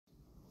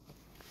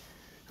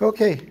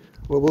Okay,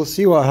 well, we'll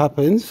see what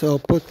happens. I'll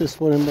put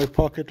this one in my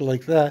pocket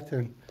like that,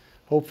 and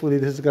hopefully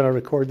this is going to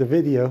record the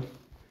video,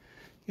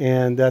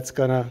 and that's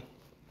going to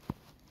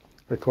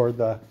record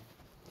the,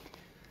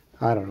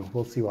 I don't know,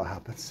 we'll see what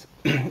happens.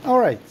 All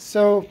right,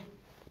 so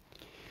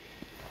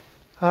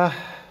let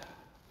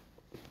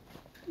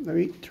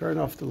me turn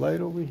off the light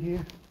over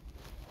here.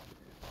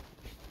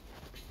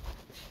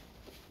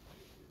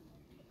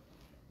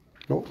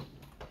 Oh,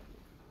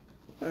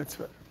 that's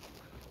right.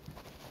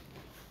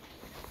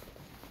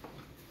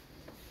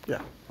 Yeah.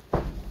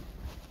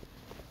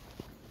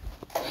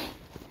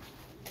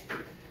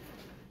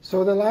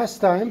 So the last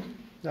time,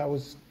 that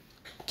was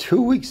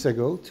 2 weeks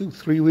ago,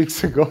 3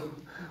 weeks ago,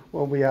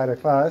 when we had a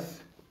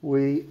class,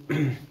 we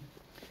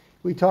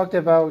talked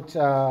about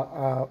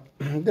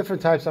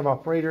different types of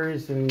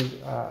operators and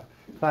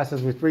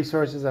classes with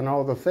resources and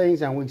all the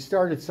things, and we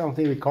started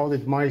something, we called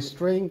it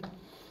myString,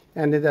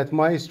 and in that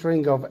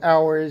myString of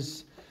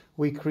ours,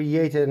 we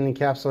created and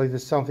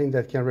encapsulated something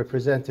that can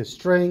represent a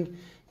string,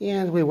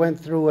 and we went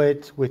through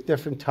it with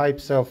different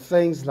types of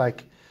things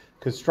like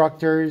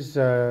constructors,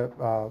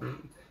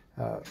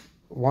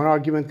 one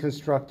argument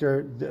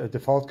constructor,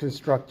 default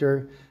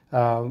constructor.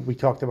 We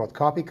talked about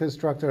copy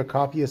constructor,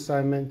 copy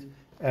assignment,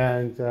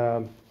 and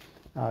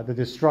the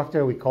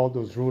destructor, we called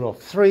those rule of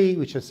three,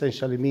 which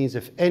essentially means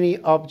if any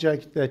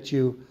object that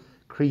you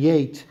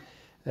create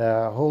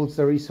holds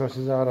the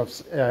resources out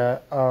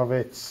of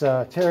its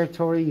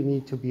territory, you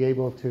need to be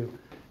able to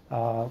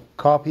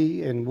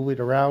copy and move it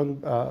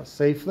around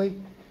safely,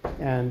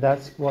 and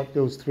that's what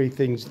those three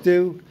things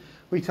do.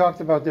 We talked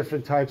about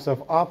different types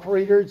of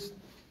operators,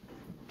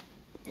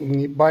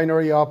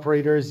 binary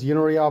operators,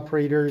 unary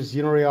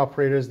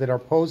operators that are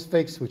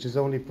postfix, which is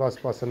only plus,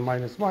 plus, and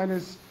minus,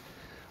 minus.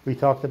 We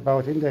talked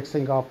about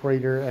indexing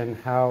operator and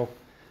how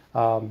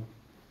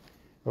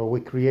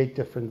we create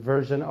different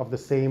versions of the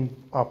same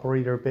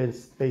operator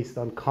based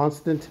on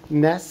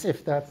constantness,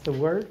 if that's the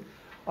word,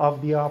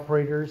 of the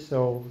operator,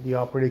 so the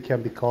operator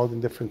can be called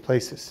in different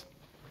places.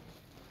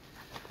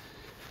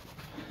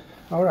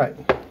 All right,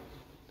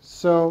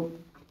 so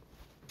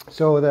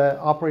the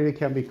operator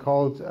can be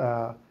called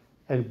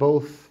in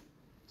both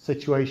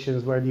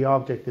situations where the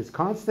object is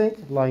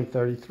constant, line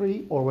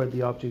 33, or where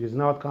the object is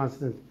not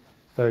constant,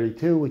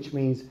 32, which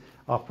means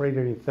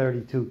operator in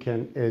 32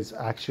 is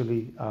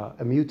actually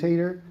a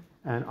mutator,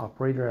 and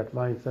operator at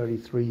line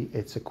 33,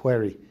 it's a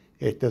query.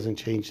 It doesn't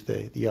change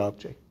the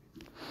object.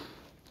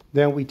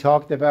 Then we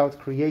talked about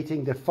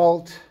creating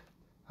default,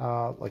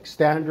 like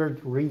standard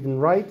read and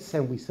writes,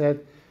 and we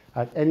said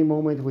at any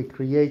moment we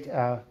create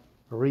a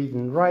read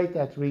and write.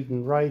 That read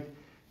and write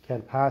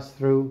can pass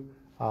through,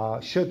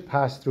 should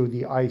pass through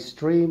the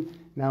iStream.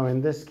 Now in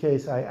this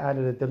case, I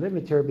added a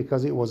delimiter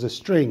because it was a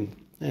string,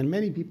 and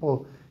many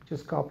people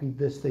just copied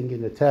this thing in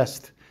the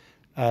test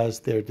as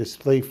their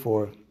display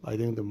for, I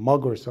think, the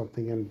mug or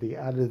something, and they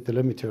added a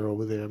delimiter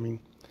over there. I mean,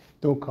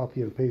 don't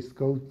copy and paste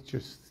code,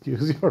 just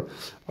use your,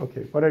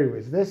 okay. But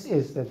anyways, this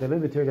is the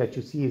delimiter that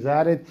you see is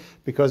added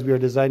because we are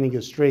designing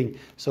a string.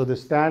 So the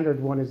standard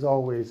one is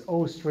always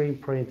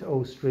OStream, print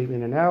OStream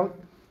in and out,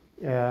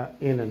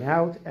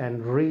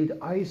 and read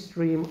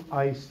iStream,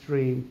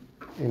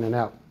 in and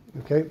out,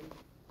 okay?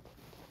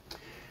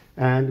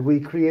 And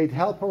we create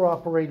helper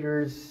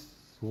operators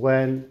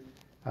when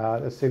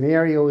the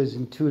scenario is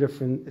in two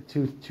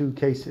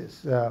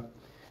cases.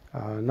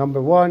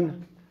 Number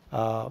one,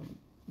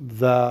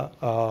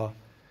 the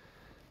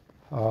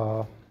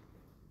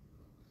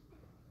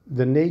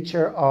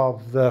nature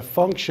of the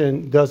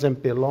function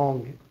doesn't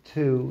belong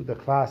to the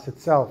class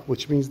itself,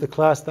 which means the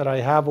class that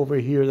I have over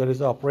here that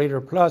is operator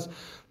plus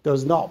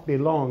does not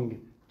belong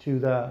to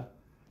the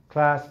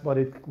class, but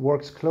it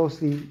works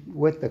closely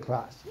with the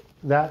class.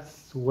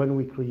 That's when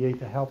we create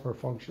a helper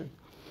function.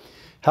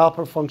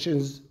 Helper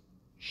functions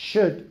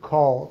should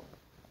call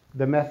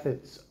the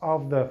methods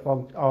of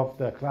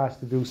the class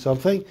to do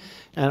something,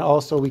 and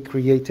also we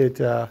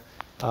created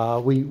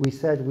we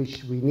said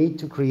we need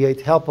to create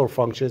helper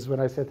functions. When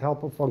I said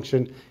helper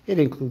function, it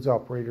includes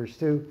operators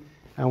too,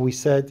 and we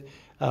said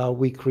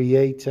we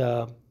create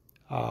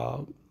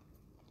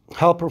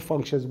helper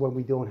functions when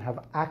we don't have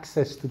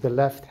access to the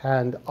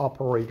left-hand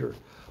operator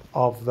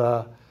of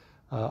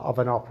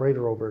an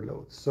operator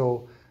overload.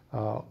 So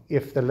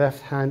if the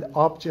left-hand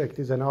object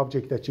is an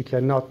object that you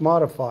cannot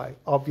modify,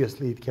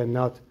 obviously it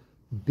cannot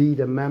be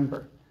the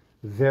member.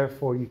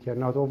 Therefore, you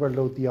cannot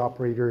overload the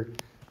operator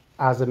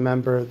as a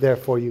member.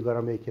 Therefore, you're going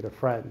to make it a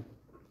friend.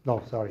 No,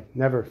 sorry,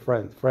 never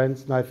friend.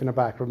 Friends, knife in the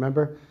back.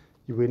 Remember,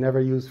 we never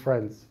use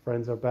friends.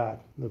 Friends are bad,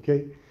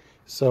 okay?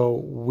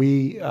 So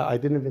I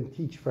didn't even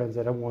teach friends.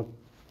 I don't want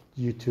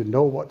you to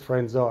know what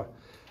friends are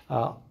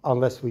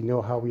unless we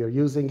know how we are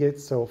using it.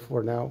 So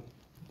for now,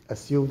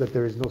 assume that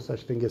there is no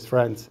such thing as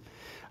friends.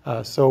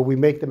 So we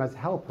make them as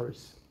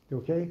helpers,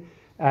 okay?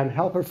 And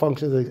helper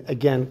functions,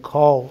 again,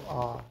 call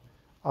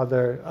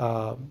other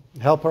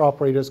helper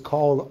operators,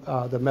 call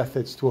the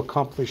methods to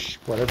accomplish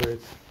whatever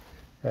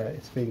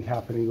it's being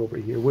happening over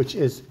here, which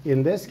is,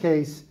 in this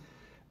case,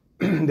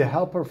 the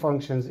helper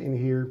functions in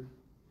here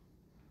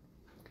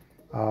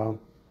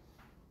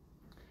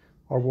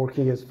are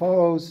working as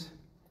follows.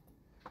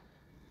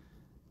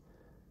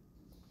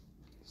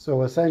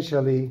 So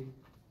essentially,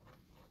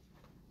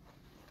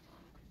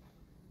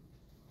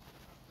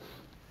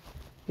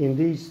 in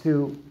these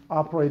two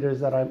operators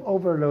that I'm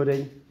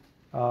overloading,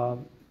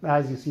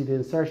 as you see, the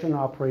insertion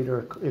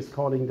operator is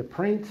calling the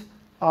print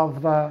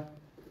of the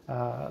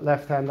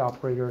left-hand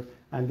operator,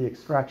 and the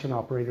extraction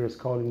operator is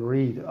calling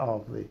read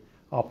of the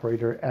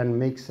operator, and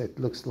makes it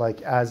looks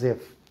like as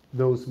if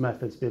those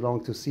methods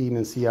belong to C in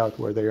and C out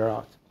where they are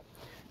at.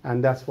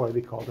 And that's why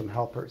we call them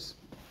helpers.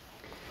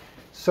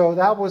 So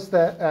that was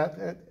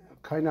the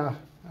kind of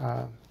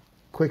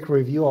quick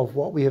review of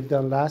what we have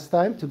done last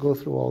time to go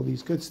through all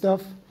these good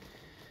stuff.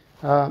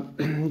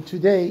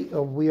 Today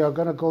we are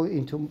going to go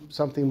into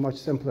something much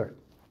simpler.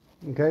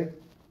 Okay,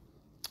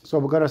 so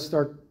we're going to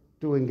start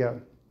doing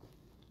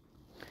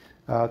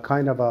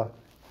kind of a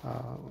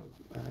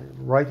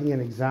writing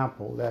an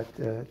example that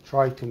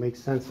try to make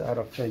sense out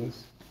of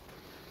things.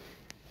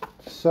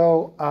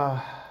 So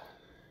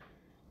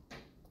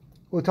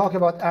we'll talk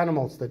about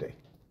animals today.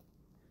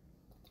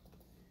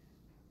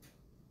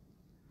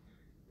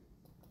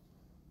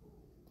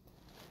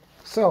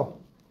 So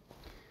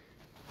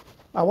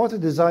I want to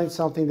design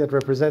something that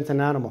represents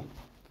an animal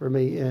for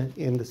me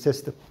in the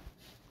system.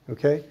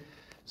 Okay?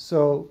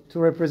 So to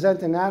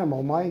represent an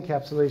animal, my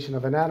encapsulation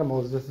of an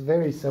animal is this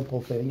very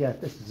simple thing. Yeah,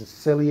 this is a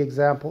silly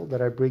example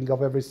that I bring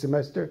up every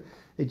semester.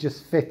 It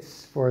just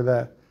fits for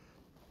the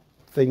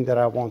thing that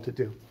I want to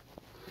do.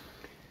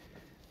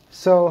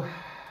 So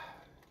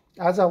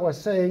as I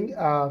was saying,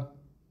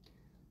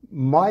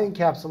 my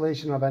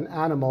encapsulation of an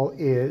animal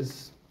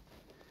is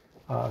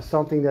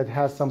something that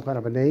has some kind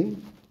of a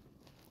name,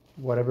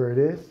 whatever it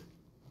is.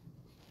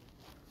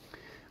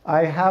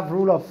 I have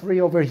rule of 3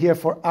 over here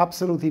for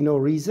absolutely no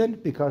reason,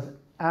 because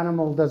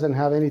animal doesn't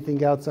have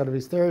anything outside of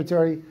its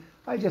territory.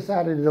 I just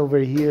added it over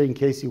here in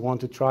case you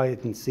want to try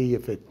it and see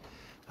if it,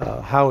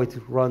 how it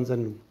runs.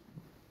 And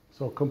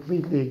so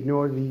completely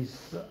ignore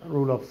these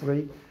rule of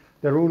 3.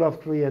 The rule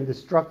of 3 and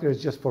destructor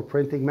is just for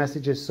printing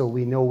messages so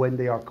we know when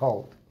they are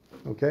called.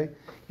 Okay?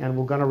 And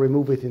we're going to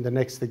remove it in the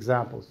next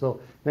example.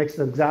 So next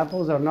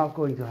examples are not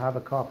going to have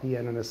a copy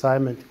and an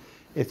assignment.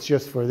 It's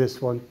just for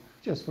this one,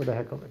 just for the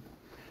heck of it.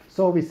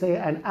 So we say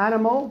an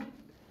animal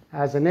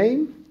has a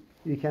name.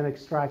 You can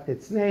extract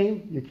its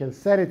name. You can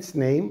set its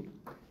name.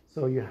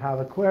 So you have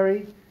a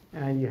query,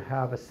 and you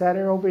have a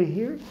setter over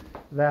here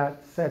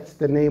that sets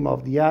the name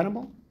of the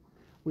animal.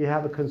 We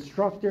have a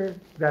constructor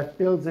that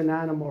builds an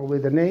animal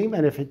with a name,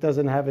 and if it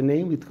doesn't have a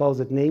name, it calls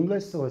it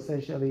nameless. So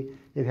essentially,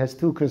 it has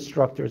two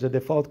constructors, a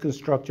default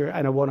constructor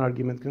and a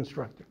one-argument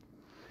constructor.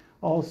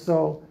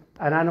 Also,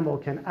 an animal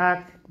can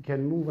act,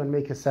 can move, and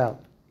make a sound.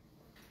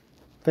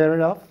 Fair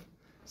enough?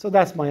 So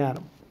that's my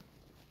animal.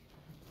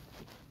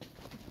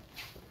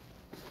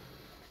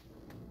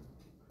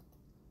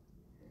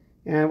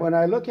 And when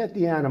I look at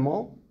the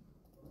animal,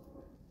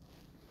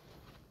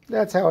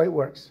 that's how it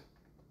works.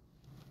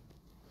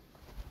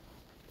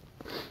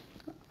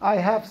 I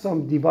have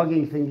some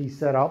debugging thingy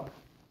set up,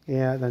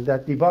 and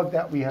that debug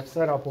that we have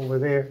set up over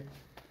there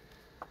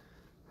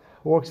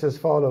works as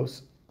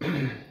follows.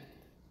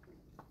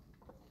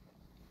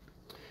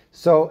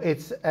 So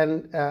it's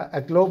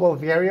a global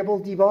variable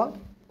debug.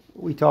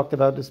 We talked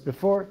about this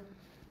before.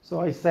 So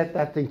I set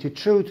that thing to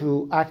true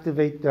to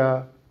activate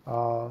the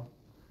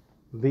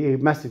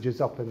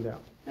messages up and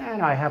down.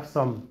 And I have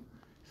some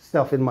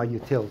stuff in my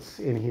utils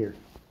in here,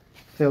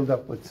 filled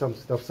up with some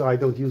stuff. So I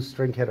don't use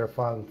string header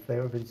file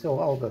there. So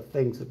all the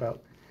things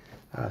about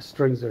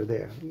strings are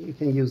there. You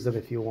can use them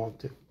if you want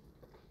to.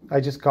 I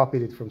just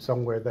copied it from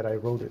somewhere that I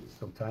wrote it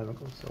some time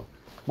ago. So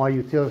my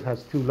util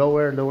has two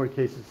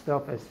lowercase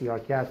stuff,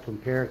 strcat,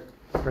 compare,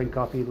 string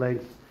copy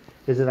length.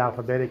 Is it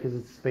alphabetic? Is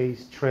it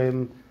space,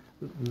 trim,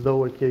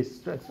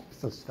 lowercase,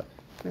 some stuff.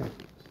 Yeah.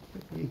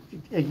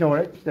 Ignore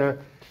it.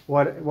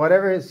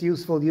 Whatever is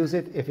useful, use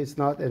it. If it's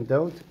not, then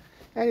don't.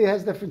 And it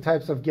has different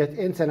types of get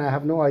ints, and I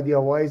have no idea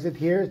why is it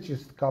here. It's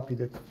just copied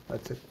it.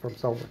 That's it from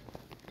somewhere.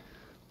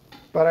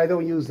 But I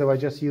don't use them. I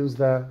just use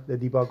the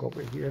debug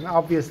over here. And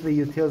obviously,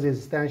 utils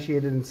is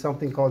instantiated in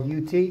something called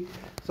ut.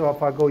 So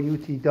if I go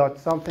ut dot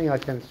something, I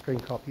can string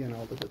copy and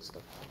all the good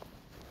stuff.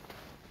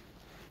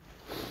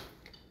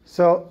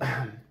 So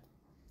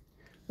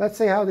let's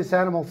see how this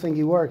animal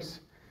thingy works.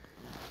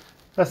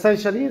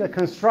 Essentially, the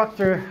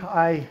constructor,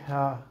 I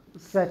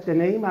set the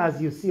name as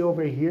you see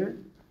over here.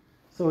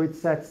 So it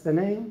sets the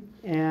name,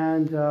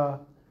 and the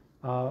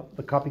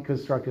copy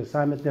constructor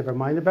assignment, never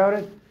mind about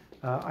it.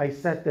 I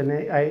set the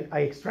name. I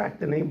extract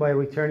the name by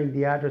returning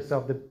the address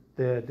of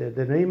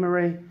the name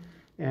array,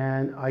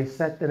 and I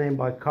set the name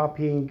by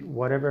copying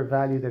whatever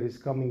value that is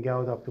coming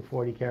out up to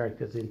 40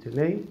 characters into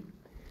name.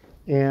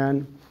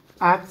 And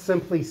act,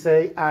 simply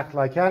say act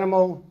like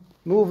animal,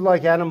 move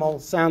like animal,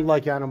 sound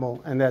like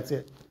animal, and that's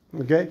it.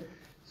 Okay?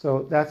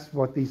 So that's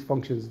what these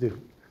functions do.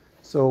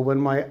 So when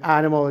my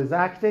animal is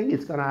acting,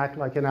 it's going to act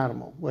like an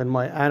animal. When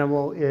my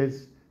animal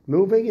is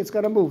moving, it's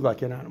going to move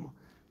like an animal.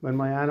 When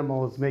my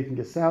animal is making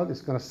a sound,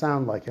 it's going to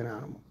sound like an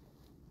animal.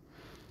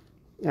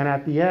 And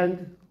at the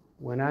end,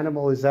 When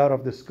animal is out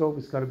of the scope,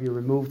 it's got to be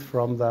removed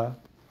from the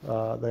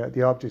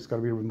object's got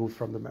to be removed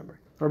from the memory.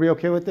 Are we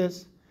okay with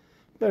this?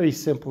 Very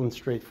simple and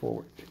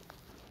straightforward.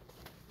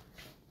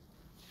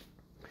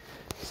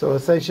 So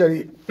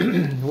essentially,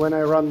 when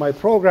I run my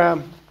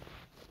program,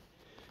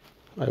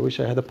 I wish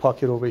I had a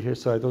pocket over here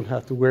so I don't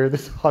have to wear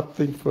this hot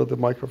thing for the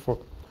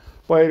microphone.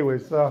 But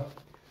anyways,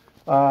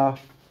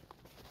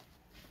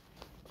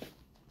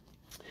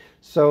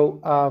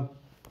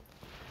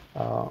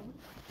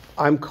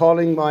 I'm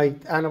calling my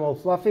animal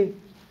Fluffy,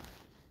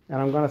 and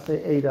I'm going to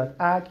say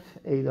a.act,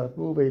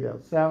 a.move,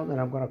 a.sound,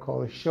 and I'm going to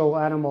call it show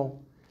animal.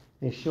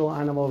 And show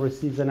animal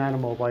receives an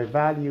animal by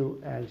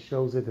value and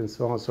shows it, and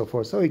so on and so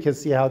forth. So you can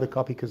see how the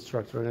copy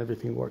constructor and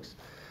everything works.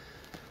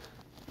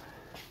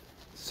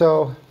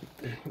 So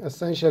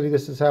essentially,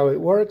 this is how it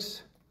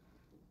works.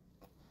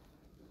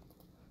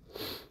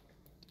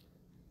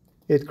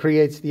 It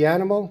creates the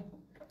animal.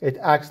 It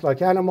acts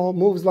like animal,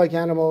 moves like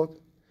animal,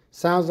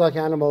 sounds like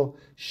animal,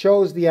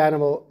 shows the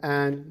animal,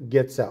 and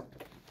gets out.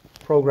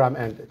 Program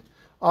ended.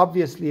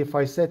 Obviously, if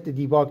I set the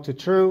debug to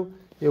true,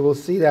 you will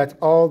see that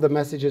all the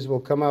messages will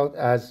come out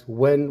as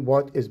when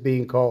what is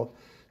being called.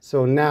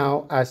 So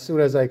now, as soon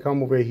as I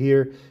come over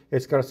here,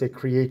 it's going to say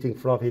creating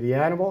Fluffy the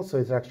animal. So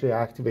it's actually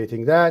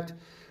activating that.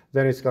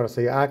 Then it's going to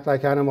say act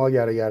like animal,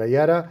 yada, yada,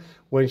 yada.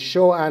 When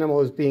show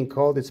animal is being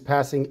called, it's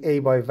passing a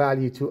by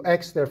value to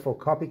x. Therefore,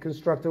 copy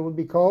constructor would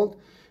be called.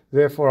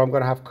 Therefore, I'm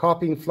going to have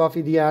copying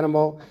Fluffy the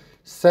animal,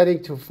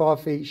 setting to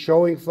Fluffy,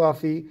 showing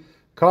Fluffy,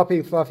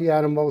 copying Fluffy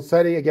animal,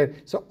 setting again.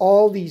 So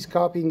all these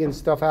copying and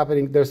stuff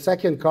happening. Their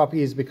second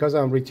copy is because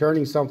I'm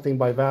returning something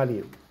by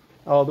value.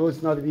 Although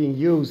it's not being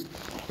used,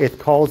 it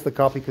calls the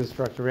copy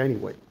constructor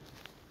anyway.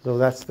 So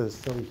that's the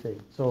silly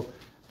thing. So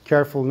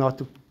careful not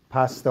to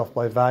pass stuff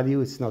by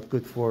value. It's not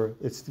good for,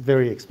 it's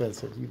very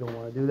expensive. You don't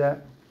want to do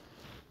that.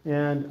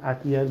 And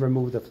at the end,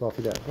 remove the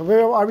Fluffy there.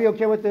 Are we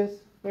okay with this?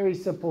 Very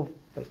simple,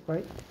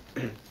 right?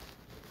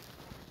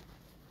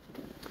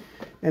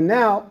 And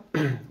now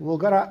we're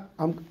gonna,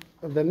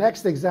 the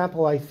next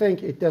example, I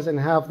think it doesn't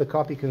have the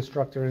copy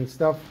constructor and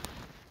stuff.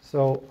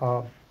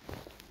 So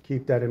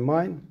keep that in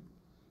mind.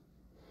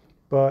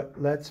 But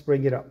let's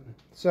bring it up.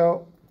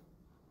 So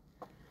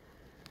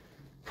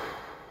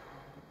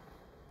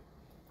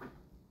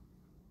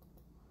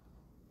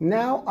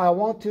now I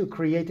want to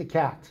create a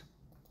cat.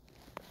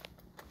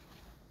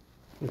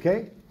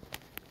 Okay?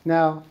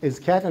 Now, is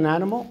cat an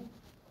animal?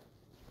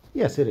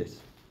 Yes, it is,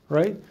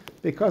 right?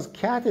 Because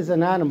cat is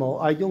an animal,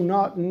 I do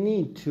not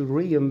need to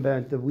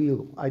reinvent the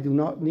wheel. I do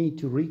not need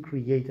to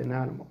recreate an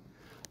animal.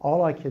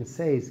 All I can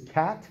say is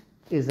cat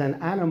is an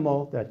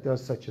animal that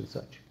does such and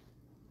such.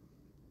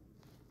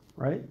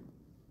 Right?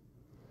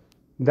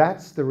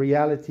 That's the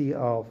reality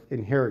of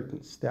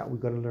inheritance that we're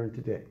going to learn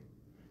today.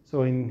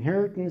 So in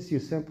inheritance, you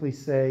simply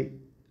say,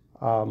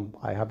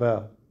 I have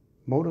a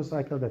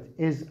motorcycle that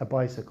is a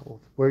bicycle,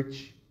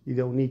 which you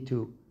don't need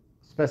to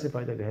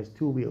specify that it has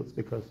two wheels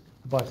because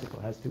the bicycle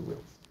has two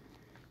wheels.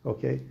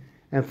 Okay?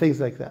 And things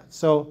like that.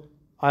 So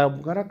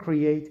I'm going to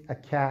create a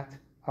cat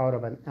out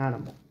of an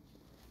animal.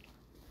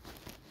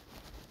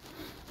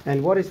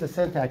 And what is the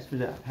syntax for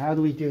that? How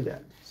do we do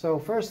that? So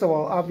first of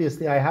all,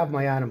 obviously, I have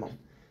my animal,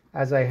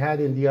 as I had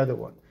in the other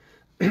one.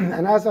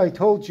 And as I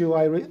told you,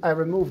 I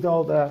removed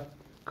all the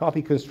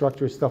copy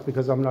constructor stuff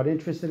because I'm not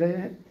interested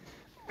in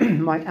it.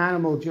 My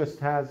animal just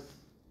has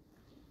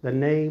the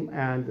name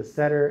and the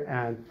setter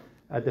and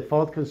a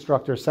default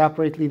constructor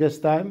separately this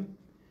time.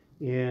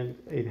 And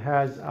it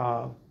has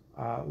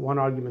one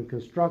argument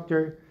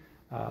constructor.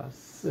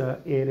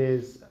 So it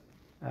is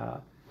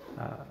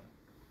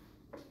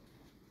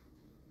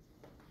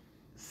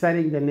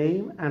setting the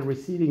name and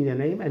receiving the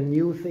name. A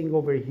new thing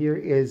over here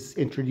is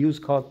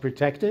introduced called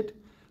protected.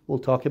 We'll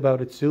talk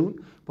about it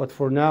soon. But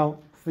for now,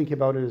 think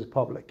about it as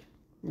public.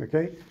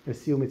 Okay?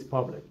 Assume it's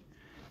public.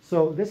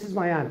 So this is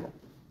my animal.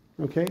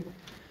 Okay?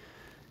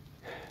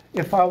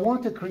 If I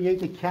want to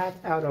create a cat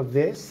out of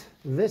this,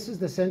 this is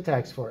the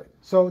syntax for it.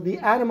 So the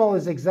animal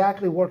is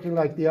exactly working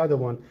like the other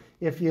one.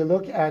 If you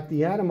look at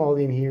the animal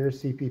in here,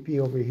 CPP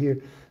over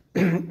here,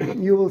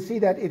 you will see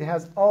that it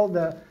has all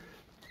the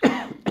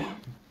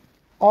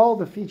all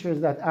the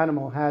features that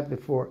animal had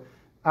before.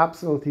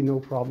 Absolutely no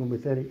problem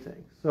with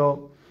anything.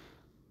 So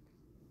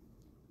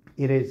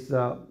it is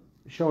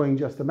showing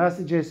just the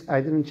messages. I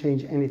didn't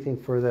change anything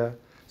for the.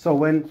 So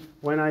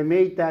when I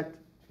made that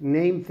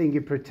name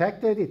thingy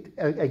protected, it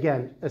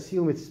again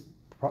assume it's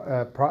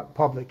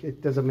public.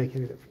 It doesn't make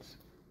any difference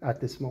at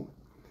this moment.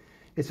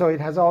 So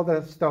it has all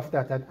the stuff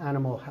that an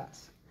animal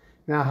has.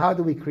 Now, how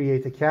do we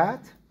create a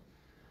cat?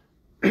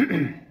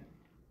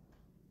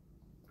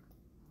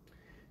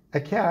 A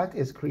cat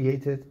is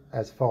created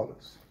as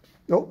follows.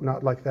 Oh,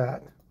 not like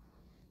that.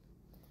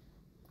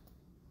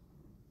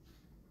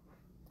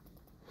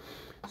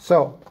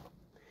 So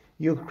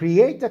you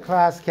create the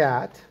class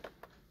cat.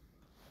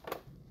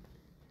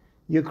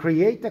 You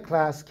create the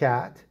class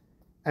cat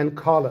and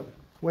column.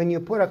 When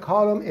you put a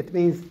column, it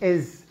means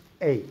is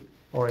a,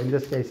 or in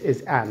this case,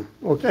 is an,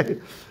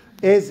 okay?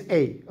 Is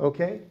a,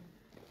 okay?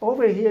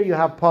 over here you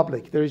have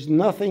public. There is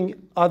nothing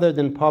other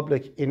than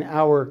public in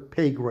our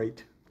pay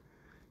grade.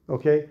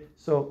 Okay,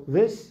 so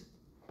this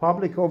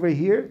public over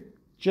here,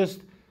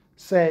 just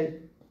say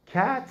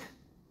cat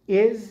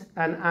is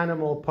an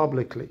animal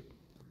publicly.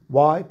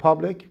 Why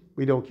public?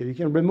 We don't care. You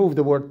can remove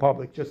the word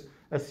public. Just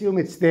assume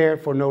it's there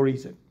for no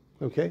reason.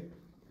 Okay?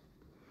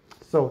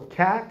 So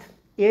cat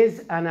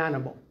is an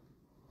animal.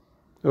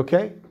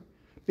 Okay?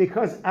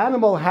 Because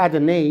animal had a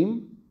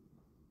name,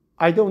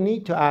 I don't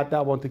need to add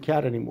that one to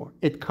cat anymore.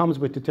 It comes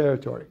with the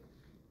territory.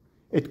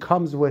 It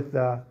comes with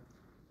the,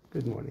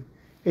 good morning.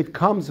 It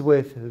comes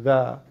with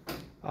the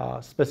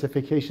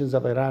specifications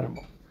of an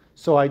animal.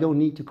 So I don't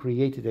need to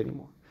create it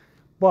anymore.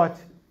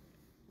 But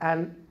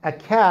a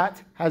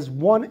cat has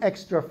one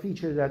extra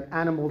feature that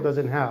animal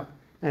doesn't have,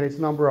 and it's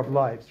number of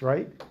lives,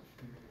 right?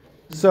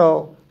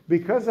 So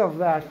because of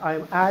that,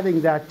 I'm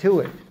adding that to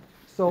it.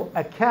 So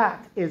a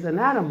cat is an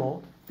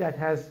animal that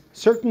has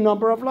certain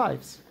number of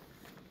lives,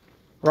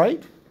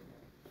 right?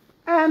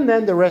 And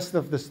then the rest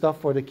of the stuff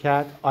for the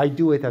cat, I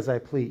do it as I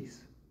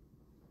please.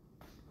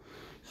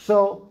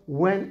 So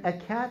when a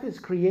cat is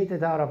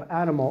created out of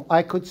animal,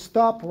 I could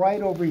stop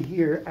right over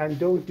here and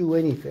don't do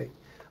anything.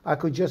 I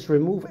could just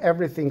remove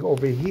everything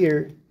over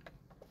here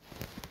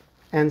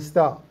and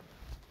stop.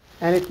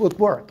 And it would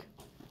work.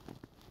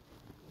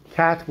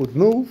 Cat would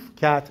move.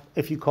 Cat,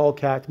 if you call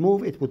cat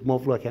move, it would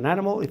move like an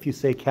animal. If you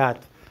say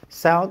cat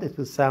sound, it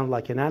will sound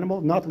like an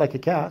animal, not like a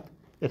cat.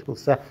 It will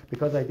sound,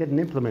 because I didn't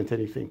implement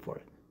anything for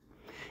it.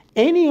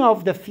 Any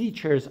of the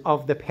features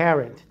of the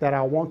parent that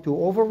I want to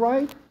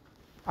override,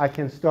 I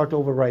can start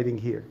overriding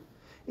here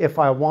if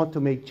I want to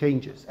make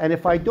changes. And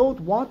if I don't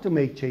want to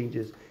make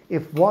changes,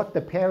 if what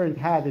the parent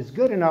had is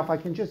good enough, I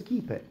can just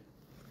keep it.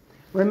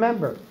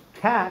 Remember,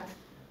 cat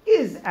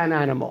is an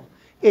animal.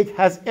 It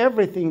has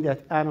everything that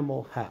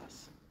animal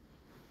has.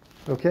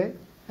 Okay?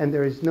 And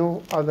there is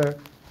no other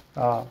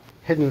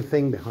hidden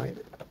thing behind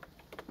it.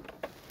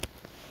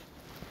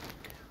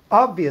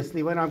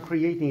 Obviously, when I'm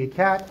creating a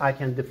cat, I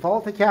can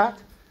default a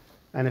cat.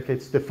 And if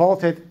it's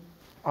defaulted,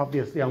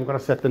 obviously, I'm going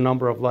to set the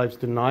number of lives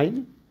to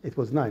 9. It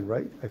was 9,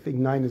 right? I think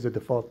 9 is the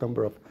default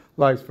number of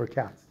lives for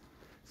cats.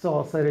 So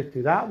I'll set it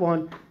to that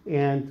one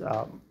and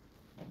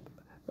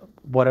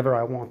whatever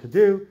I want to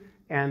do.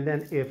 And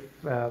then if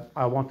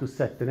I want to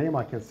set the name,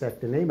 I can set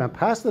the name and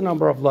pass the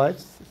number of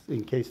lives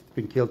in case it's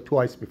been killed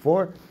twice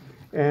before.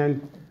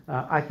 And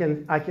I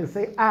can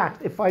say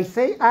act. If I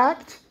say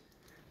act,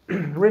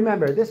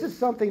 remember, this is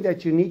something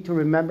that you need to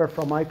remember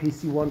from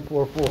IPC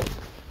 144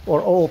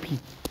 or OOP,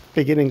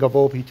 beginning of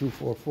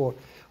OOP244,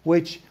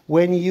 which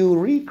when you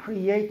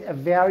recreate a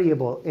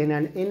variable in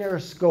an inner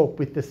scope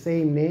with the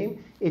same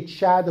name, it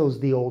shadows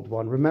the old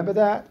one. Remember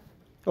that?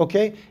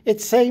 Okay?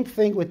 It's same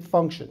thing with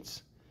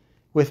functions,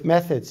 with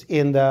methods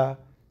in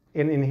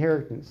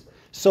inheritance.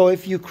 So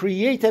if you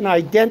create an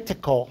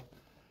identical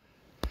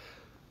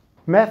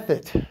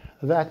method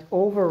that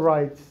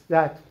overrides,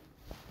 that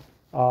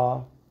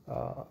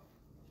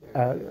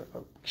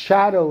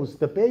shadows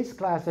the base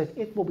classes,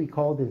 it will be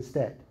called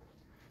instead.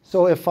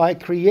 So if I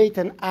create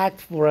an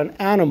act for an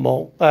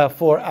animal,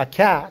 for a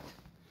cat,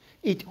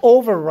 it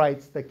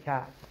overwrites the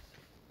cat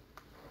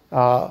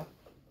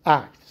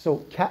act.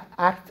 So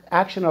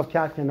action of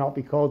cat cannot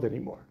be called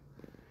anymore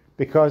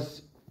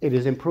because it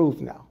is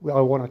improved now.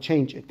 I want to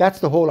change it. That's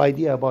the whole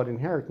idea about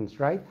inheritance,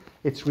 right?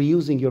 It's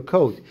reusing your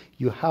code.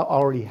 You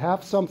already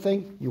have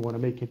something, you want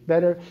to make it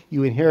better,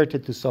 you inherit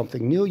it to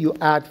something new, you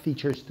add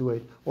features to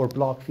it or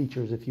block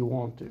features if you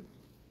want to.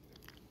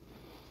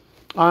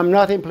 I'm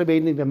not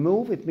implementing the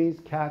move. It means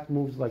cat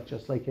moves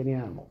just like any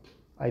animal.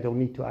 I don't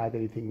need to add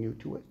anything new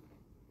to it.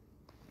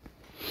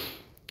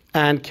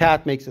 And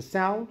cat makes a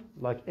sound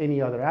like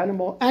any other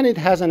animal, and it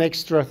has an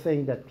extra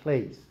thing that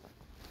plays.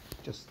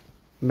 Just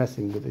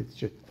messing with it. It's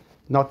just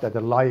not that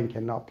the lion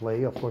cannot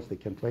play. Of course they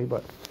can play,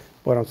 but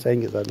what I'm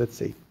saying is that, let's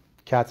say,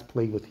 cats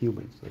play with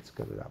humans. Let's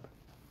go to that.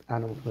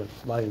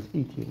 Lions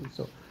eat humans,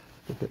 so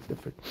it's a bit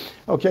different.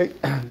 Okay,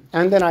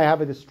 and then I have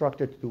a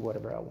destructor to do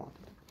whatever I want.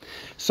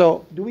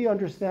 So do we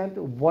understand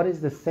what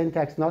is the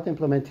syntax, not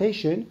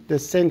implementation, the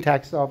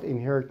syntax of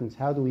inheritance?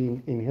 How do we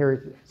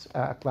inherit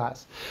a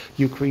class?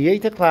 You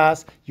create a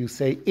class, you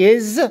say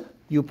is,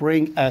 you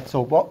bring, so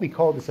what we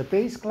call this a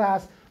base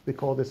class, we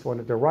call this one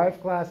a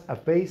derived class, a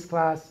base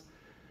class.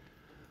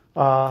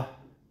 A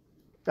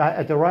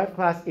derived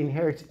class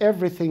inherits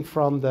everything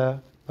from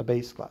the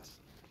base class.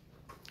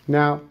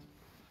 Now,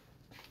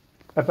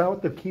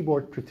 about the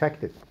keyboard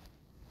protected.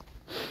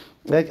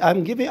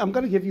 I'm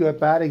going to give you a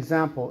bad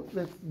example.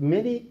 There's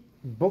many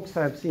books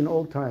I've seen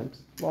old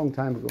times, long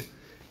time ago.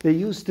 They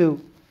used to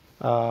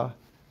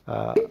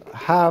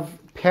have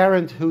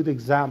parenthood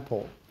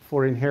example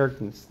for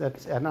inheritance.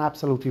 That's an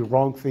absolutely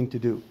wrong thing to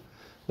do.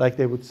 Like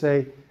they would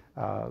say,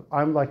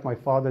 I'm like my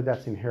father,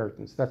 that's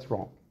inheritance. That's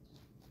wrong.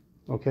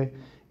 Okay?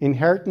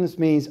 Inheritance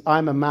means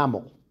I'm a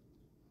mammal,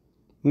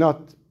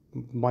 not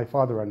my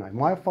father and I.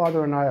 My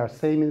father and I are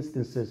same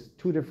instances,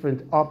 two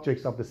different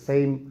objects of the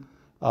same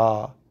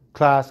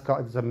class.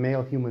 It's a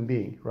male human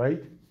being,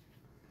 right?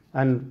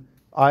 And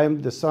I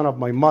am the son of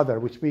my mother,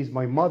 which means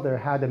my mother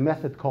had a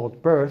method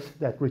called birth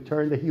that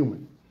returned a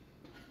human.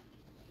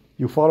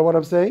 You follow what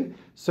I'm saying?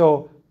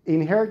 So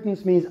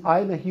inheritance means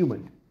I'm a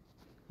human.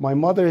 My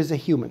mother is a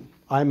human.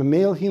 I'm a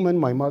male human.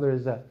 My mother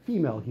is a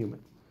female human.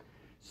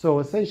 So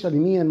essentially,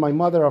 me and my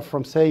mother are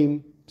from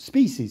same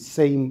species,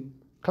 same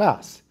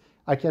class.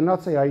 I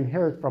cannot say I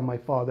inherit from my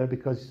father,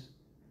 because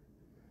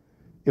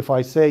if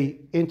I say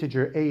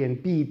integer A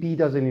and B, B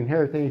doesn't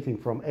inherit anything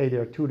from A.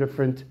 They're two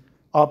different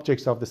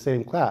objects of the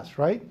same class,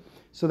 right?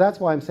 So that's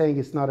why I'm saying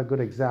it's not a good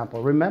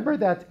example. Remember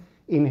that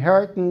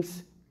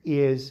inheritance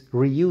is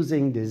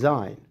reusing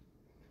design.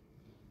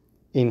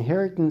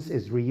 Inheritance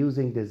is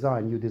reusing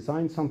design. You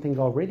design something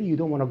already. You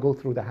don't want to go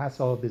through the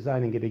hassle of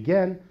designing it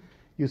again.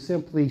 You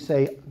simply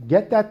say,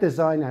 get that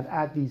design and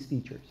add these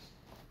features,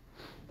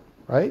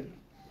 right?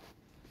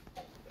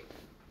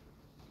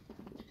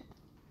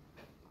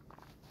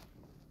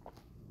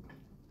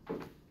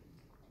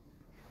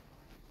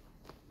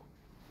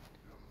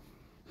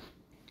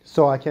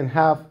 So I can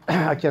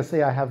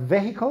say I have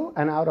vehicle,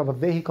 and out of a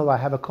vehicle I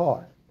have a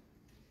car.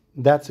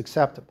 That's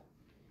acceptable.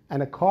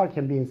 And a car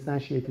can be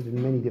instantiated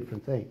in many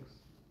different things,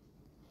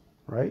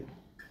 right?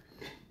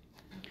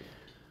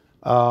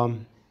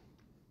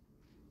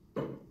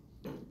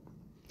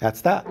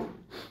 That's that.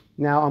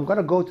 Now I'm going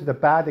to go to the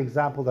bad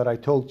example that I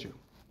told you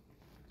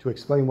to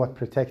explain what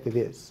protected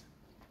is.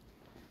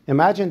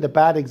 Imagine the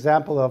bad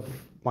example of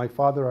my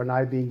father and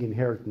I being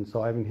inheritance.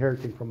 So I'm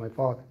inheriting from my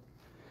father.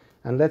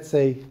 And let's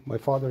say my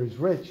father is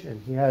rich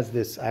and he has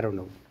this, I don't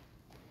know,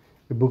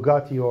 a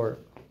Bugatti or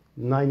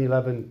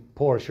 911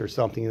 Porsche or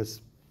something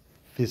is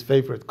his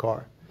favorite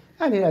car.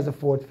 And he has a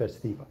Ford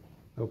Festiva,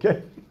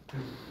 okay?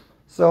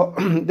 So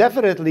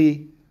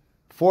definitely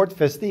Ford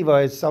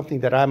Festiva is something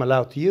that I'm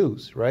allowed to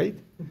use, right?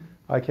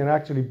 I can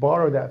actually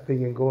borrow that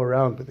thing and go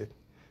around with it.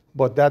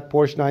 But that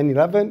Porsche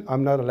 911,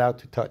 I'm not allowed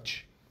to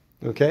touch,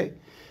 okay?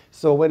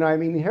 So when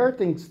I'm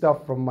inheriting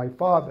stuff from my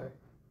father,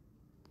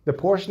 the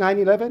Porsche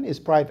 911 is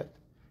private.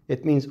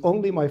 It means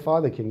only my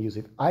father can use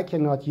it. I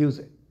cannot use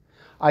it.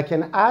 I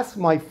can ask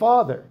my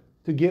father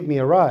to give me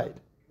a ride,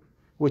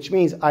 which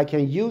means I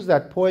can use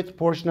that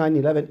Porsche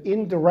 911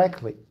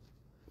 indirectly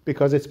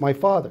because it's my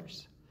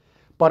father's.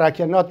 But I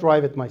cannot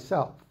drive it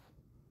myself.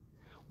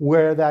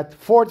 Where that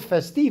Ford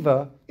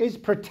Festiva is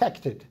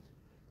protected,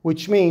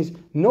 which means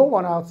no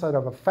one outside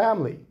of a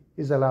family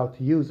is allowed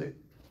to use it.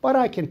 But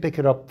I can pick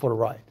it up for a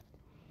ride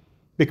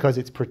because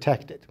it's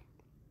protected.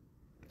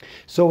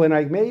 So when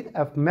I made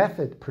a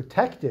method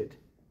protected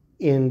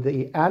in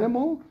the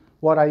animal,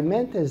 what I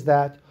meant is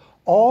that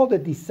all the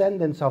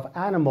descendants of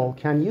animal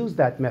can use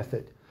that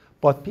method,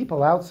 but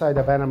people outside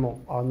of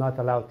animal are not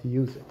allowed to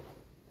use it.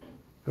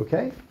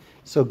 Okay?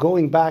 So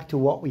going back to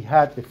what we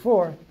had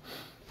before,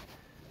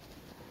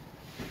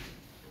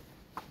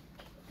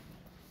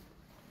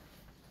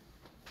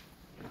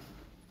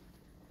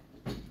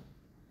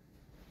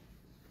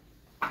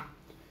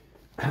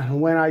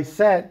 when I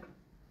said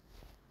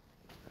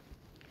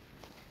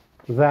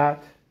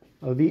that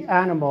the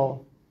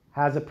animal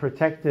has a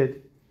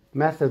protected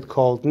method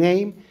called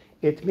name,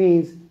 it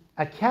means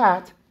a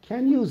cat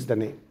can use the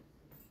name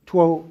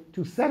to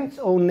set its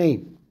own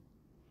name,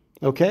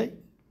 okay?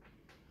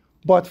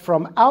 But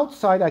from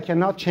outside, I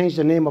cannot change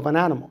the name of an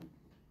animal.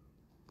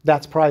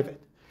 That's private.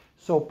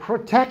 So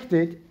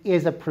protected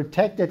is a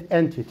protected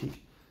entity.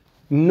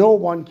 No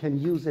one can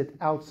use it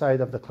outside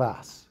of the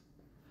class.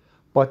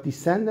 But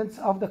descendants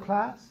of the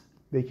class,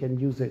 they can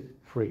use it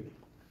freely.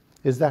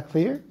 Is that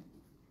clear?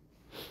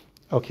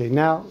 Okay,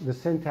 now the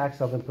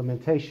syntax of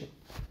implementation.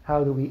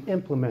 How do we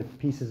implement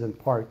pieces and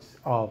parts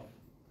of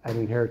an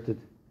inherited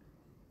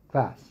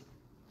class?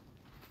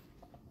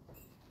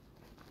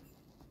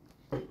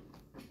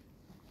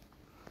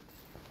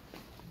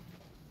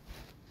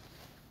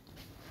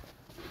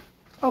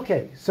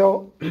 Okay,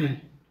 so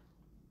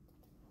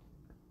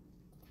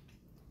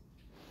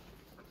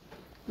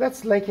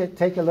let's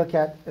take a look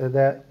at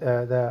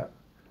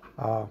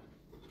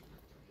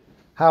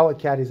how a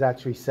cat is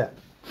actually set.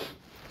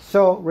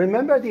 So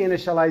remember the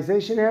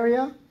initialization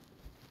area?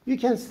 You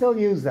can still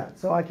use that.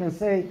 So I can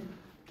say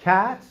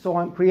cat, so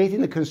I'm creating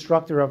the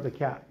constructor of the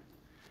cat.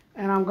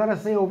 And I'm going to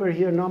say over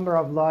here number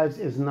of lives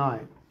is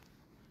 9.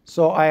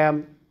 So I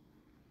am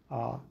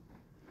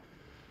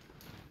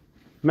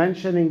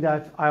mentioning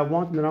that I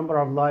want the number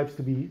of lives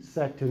to be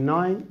set to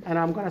 9. And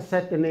I'm going to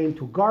set the name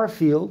to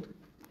Garfield.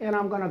 And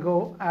I'm going to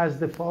go as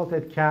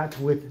defaulted cat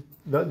with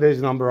this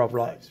number of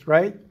lives,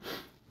 right?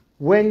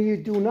 When you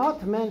do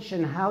not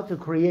mention how to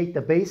create the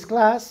base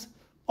class,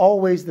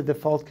 always the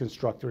default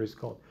constructor is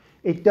called.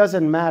 It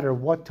doesn't matter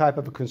what type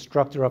of a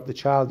constructor of the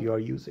child you are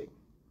using.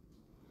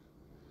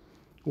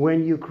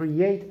 When you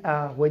create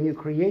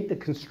the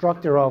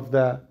constructor of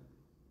the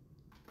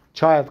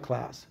child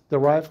class,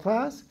 derived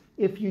class,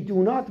 if you do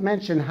not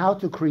mention how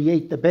to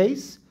create the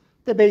base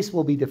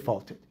will be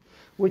defaulted.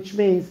 Which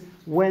means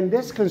when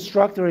this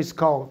constructor is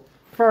called,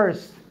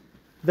 first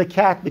the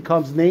cat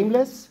becomes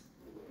nameless,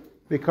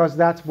 because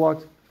that's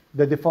what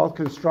the default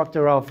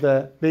constructor of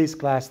the base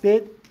class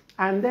did.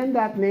 and then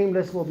that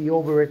nameless will be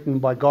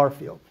overwritten by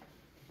Garfield.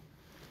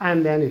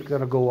 And then it's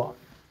going to go on.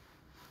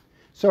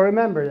 So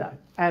remember that.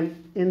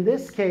 And in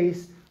this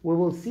case, we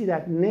will see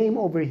that name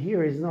over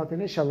here is not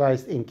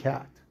initialized in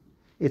cat.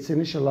 It's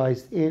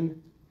initialized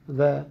in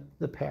the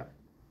parent.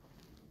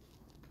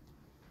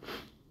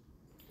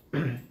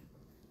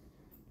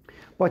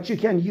 But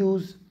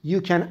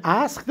you can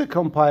ask the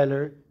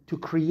compiler to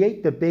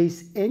create the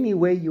base any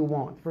way you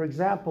want. For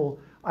example,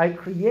 I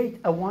create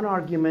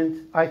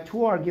a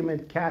two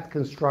argument cat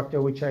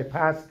constructor, which I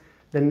pass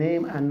the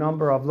name and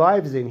number of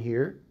lives in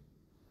here.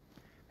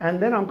 And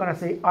then I'm going to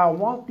say, I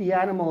want the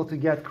animal to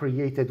get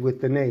created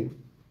with the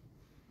name.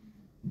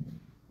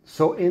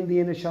 So in the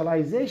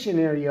initialization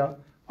area,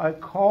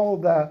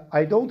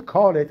 I don't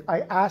call it,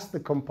 I ask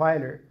the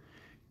compiler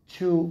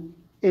to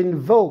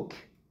invoke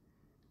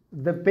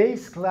the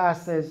base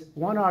class's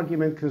one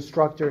argument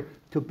constructor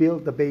to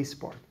build the base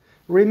part.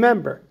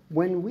 Remember,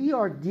 when we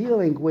are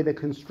dealing with a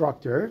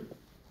constructor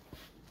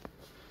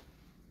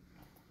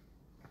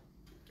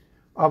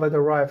of a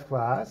derived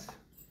class,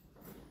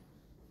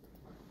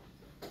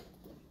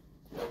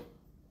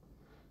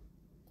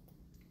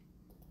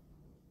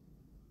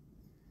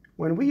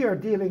 when we are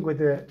dealing with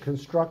the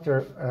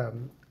constructor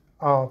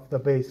of the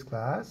base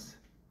class,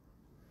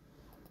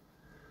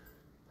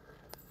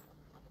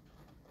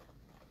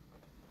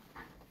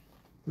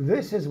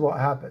 this is what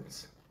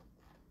happens.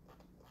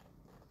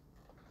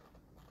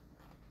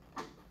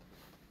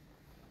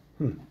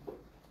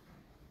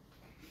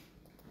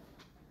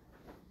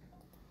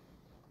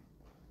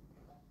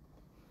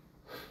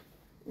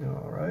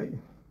 All right.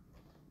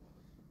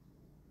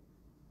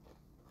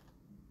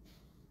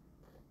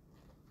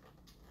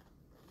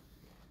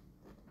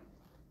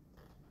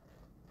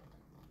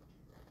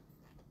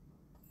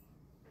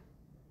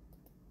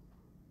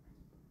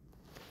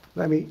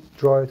 Let me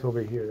draw it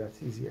over here.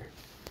 That's easier.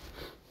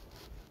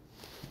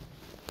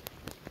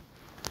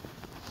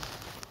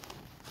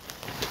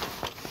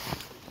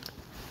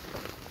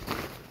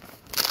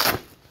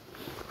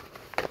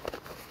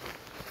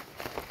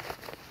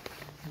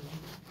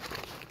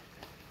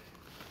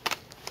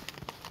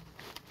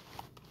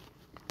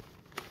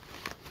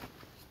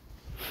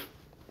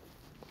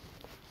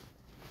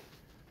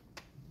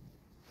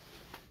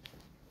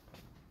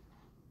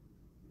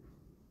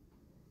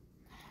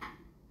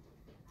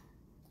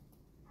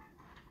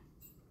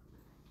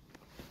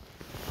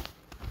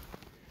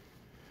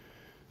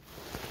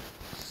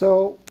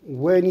 So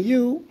when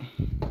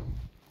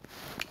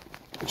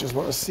I just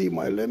want to see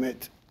my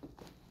limit.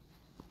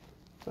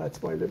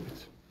 That's my limit.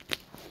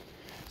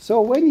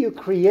 So when you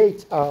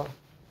create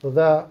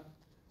the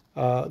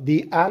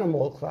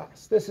animal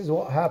class, this is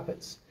what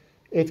happens.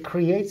 It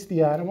creates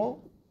the animal,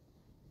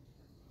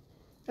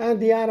 and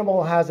the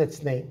animal has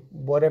its name,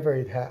 whatever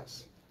it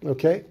has.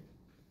 Okay?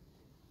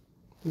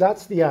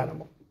 That's the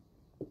animal.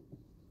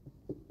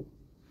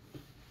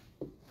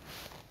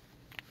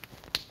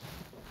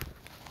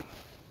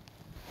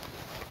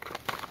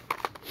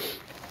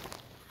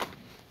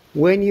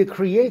 When you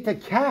create a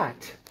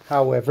cat,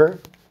 however,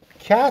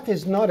 cat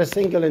is not a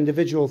single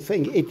individual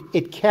thing.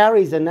 It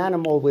carries an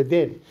animal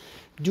within.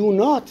 Do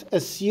not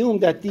assume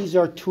that these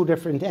are two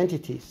different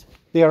entities.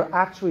 They are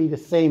actually the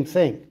same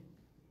thing.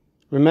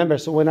 Remember,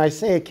 so when I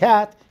say a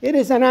cat, it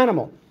is an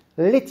animal.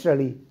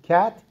 Literally,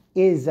 cat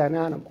is an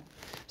animal.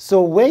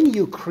 So when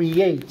you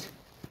create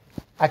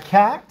a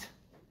cat,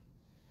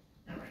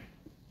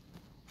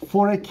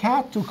 for a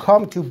cat to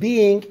come to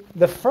being,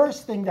 the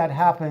first thing that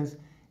happens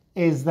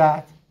is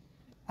that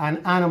an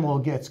animal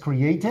gets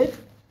created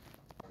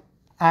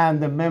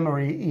and the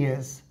memory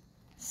is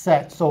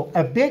set. So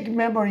a big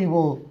memory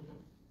will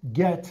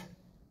get,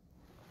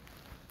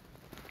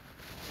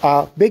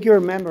 a bigger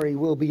memory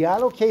will be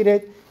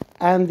allocated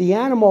and the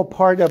animal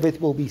part of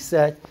it will be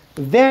set.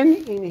 Then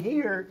in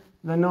here,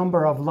 the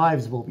number of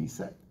lives will be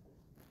set.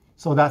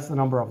 So that's the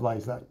number of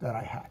lives that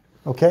I had,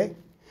 okay?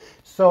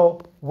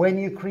 So when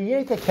you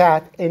create a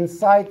cat,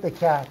 inside the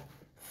cat,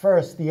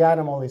 first the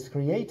animal is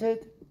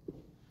created,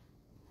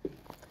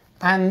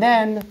 and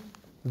then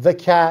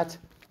the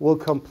will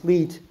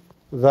complete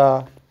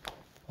the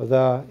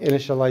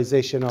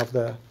initialization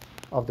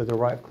of the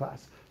derived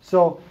class.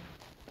 So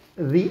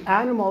the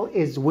animal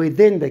is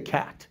within the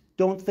cat.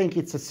 Don't think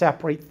it's a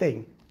separate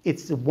thing.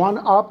 It's one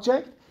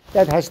object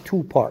that has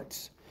two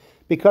parts.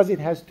 Because it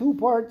has two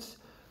parts,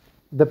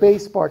 the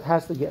base part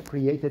has to get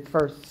created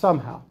first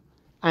somehow.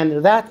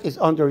 And that is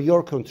under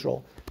your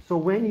control. So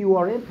when you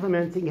are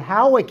implementing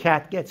how a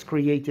cat gets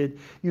created,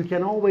 you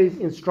can always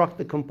instruct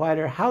the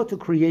compiler how to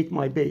create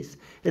my base.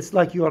 It's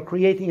like you are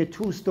creating a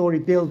two-story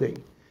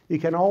building. You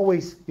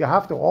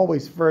have to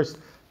always first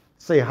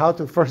say how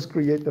to first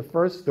create the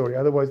first story.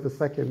 Otherwise, the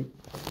second,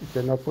 you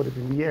cannot put it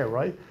in the air,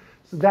 right?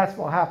 So that's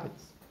what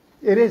happens.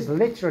 It is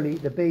literally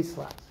the base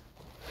class.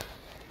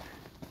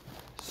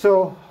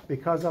 So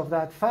because of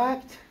that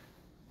fact,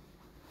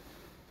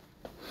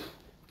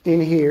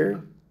 in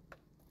here,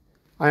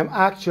 I'm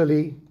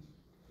actually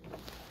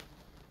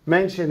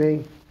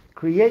mentioning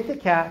create the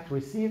cat,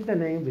 receive the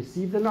name,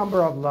 receive the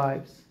number of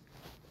lives,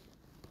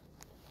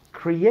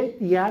 create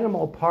the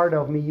animal part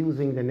of me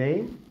using the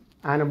name.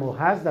 Animal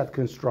has that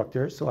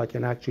constructor, so I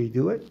can actually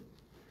do it.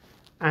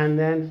 And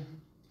then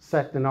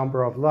set the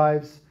number of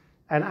lives.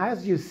 And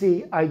as you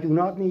see, I do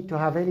not need to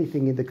have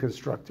anything in the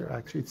constructor.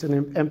 Actually, it's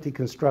an empty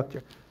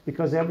constructor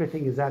because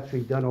everything is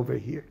actually done over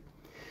here.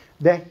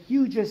 The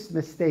hugest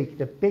mistake,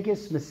 the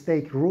biggest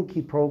mistake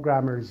rookie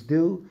programmers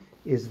do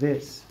is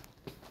this.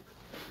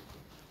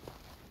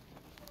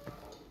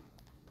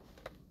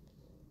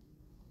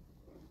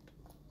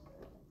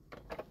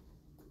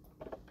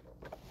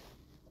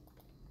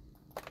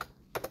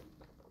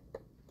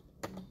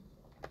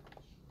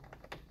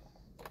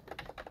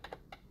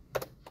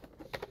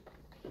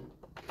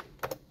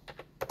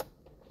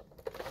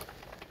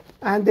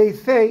 And they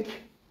think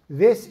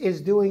this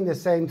is doing the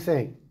same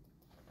thing.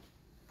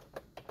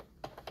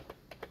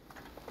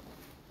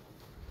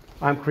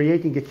 I'm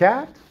creating a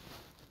cat.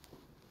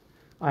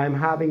 I am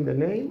having the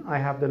name. I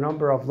have the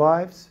number of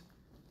lives.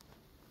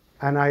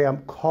 And I am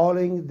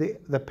calling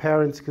the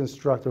parent's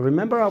constructor.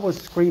 Remember I was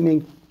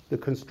screaming the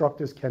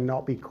constructors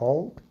cannot be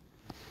called?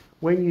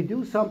 When you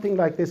do something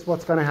like this,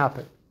 what's going to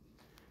happen?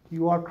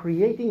 You are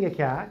creating a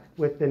cat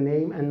with the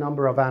name and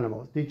number of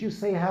animals. Did you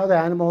say how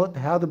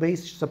the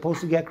base is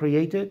supposed to get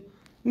created?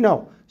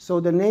 No. So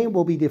the name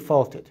will be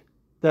defaulted.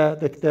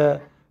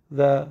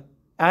 The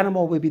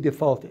animal will be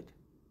defaulted.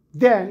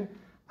 Then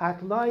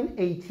at line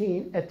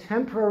 18, a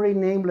temporary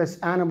nameless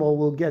animal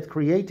will get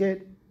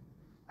created.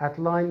 At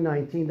line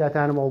 19, that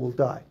animal will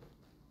die.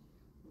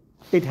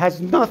 It has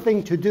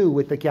nothing to do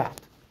with the cat.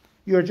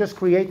 You're just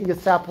creating a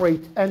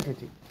separate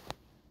entity.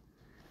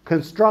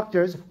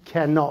 Constructors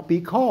cannot be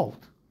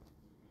called.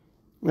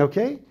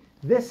 Okay?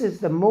 This is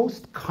the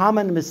most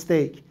common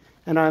mistake,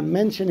 and I'm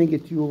mentioning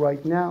it to you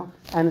right now,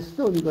 and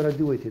still you're going to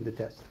do it in the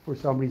test for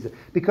some reason,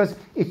 because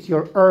it's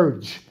your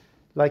urge.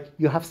 Like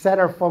you have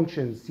setter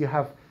functions, you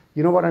have,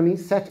 you know what I mean,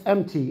 set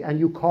empty, and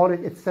you call it,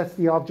 it sets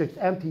the object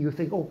empty. You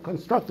think, oh,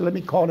 constructor, let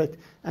me call it,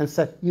 and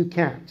set. You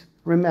can't.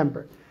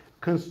 Remember,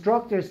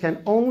 constructors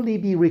can only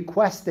be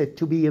requested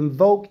to be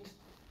invoked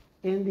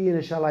in the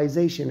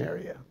initialization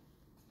area.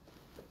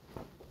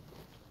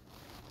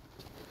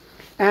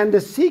 And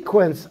the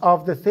sequence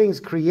of the things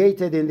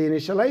created in the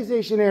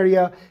initialization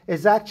area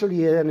is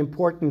actually an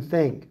important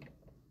thing.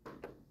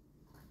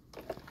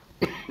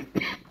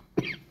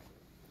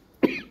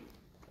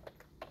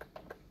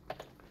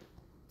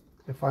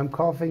 If I'm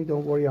coughing,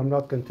 don't worry, I'm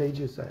not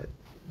contagious. I had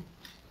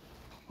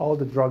all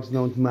the drugs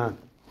known to man.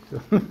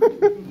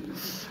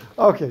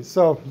 Okay,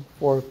 so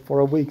for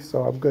a week,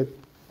 so I'm good.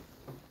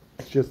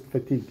 It's just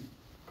fatigue.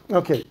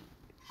 Okay.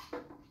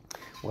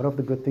 One of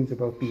the good things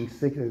about being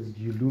sick is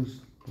you lose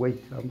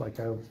weight. I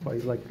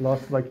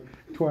lost like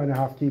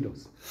 2.5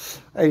 kilos.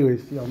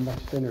 Anyways, see, I'm much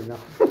thinner now.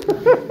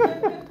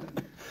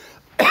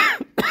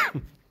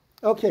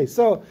 Okay,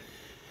 so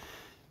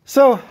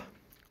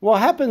what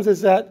happens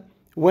is that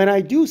when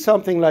I do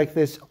something like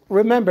this,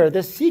 remember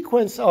the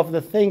sequence of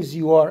the things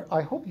you are,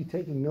 I hope you're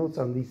taking notes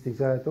on these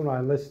things. I don't know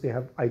unless they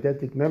have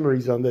eidetic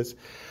memories on this.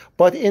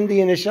 But in the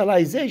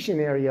initialization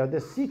area, the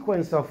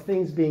sequence of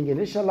things being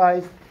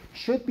initialized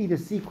should be the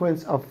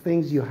sequence of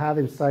things you have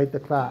inside the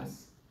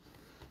class.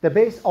 The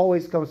base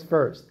always comes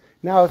first.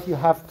 Now, if you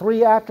have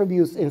 3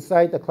 attributes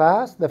inside the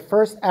class, the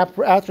first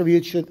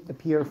attribute should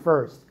appear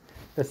first.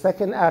 The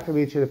second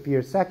attribute should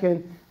appear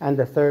second, and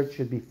the third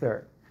should be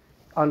third.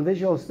 On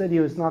Visual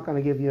Studio, it's not going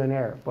to give you an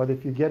error, but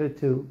if you get it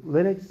to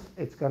Linux,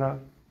 it's going to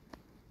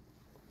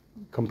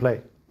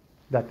complain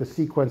that the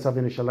sequence of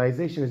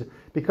initialization is,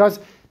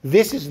 because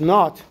this is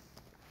not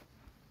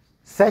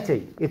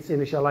setting, it's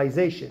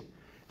initialization.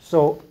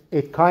 So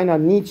it kind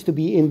of needs to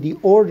be in the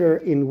order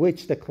in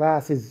which the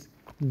class is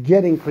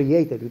getting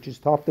created, which is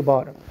top to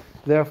bottom.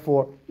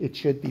 Therefore, it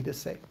should be the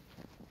same.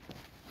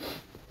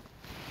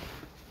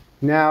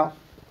 Now,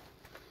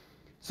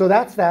 so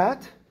that's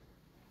that.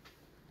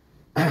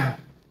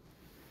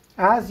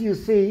 As you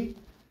see,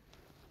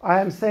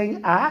 I am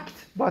saying act,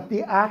 but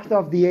the act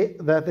of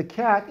the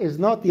cat is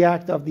not the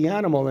act of the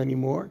animal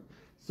anymore.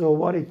 So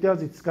what it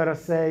does, it's got to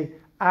say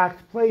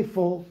act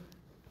playful,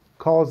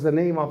 calls the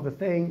name of the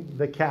thing,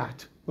 the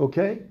cat,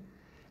 okay?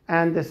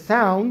 And the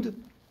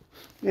sound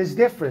is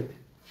different.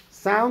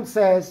 Sound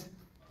says,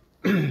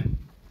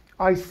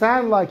 I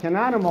sound like an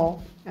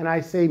animal, and I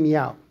say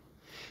meow.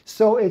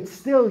 So it's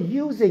still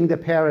using the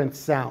parent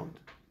sound.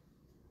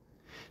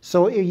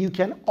 So you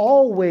can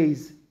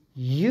always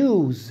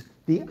use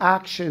the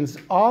actions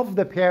of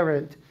the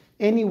parent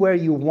anywhere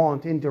you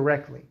want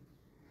indirectly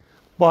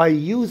by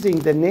using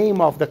the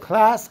name of the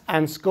class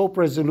and scope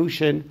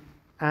resolution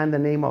and the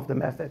name of the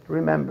method.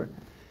 Remember,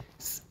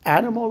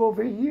 animal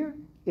over here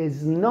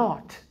is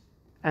not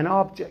an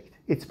object.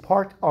 It's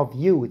part of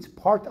you. It's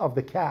part of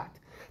the cat.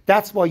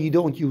 That's why you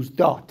don't use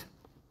dot.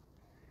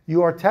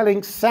 You are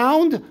telling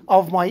sound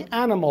of my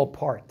animal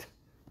part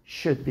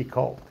should be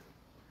called.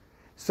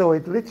 So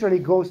it literally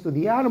goes to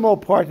the animal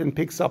part and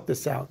picks up the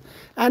sound.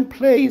 And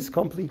play is a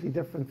completely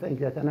different thing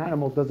that an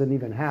animal doesn't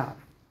even have.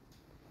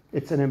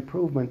 It's an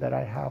improvement that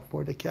I have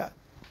for the cat.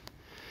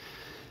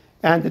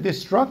 And the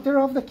destructor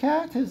of the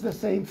cat is the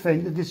same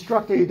thing. The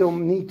destructor you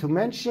don't need to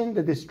mention.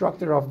 The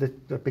destructor of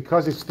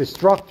because it's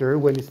destructor,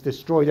 when it's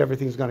destroyed,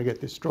 everything's going to get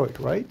destroyed,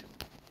 right?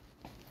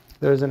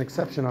 There's an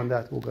exception on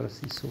that we're going to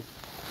see soon.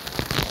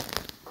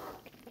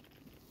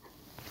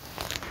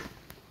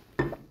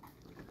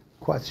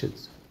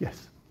 Questions?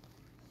 Yes?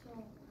 So I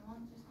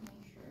want just to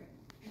make sure,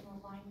 you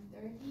know, line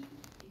 30, if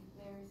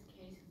there is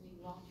case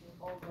we want to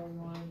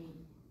override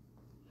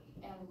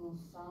animal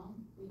sound,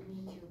 we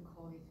need to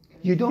call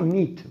it. You don't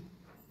need to.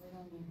 We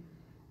don't need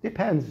to.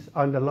 Depends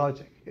on the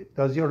logic.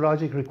 Does your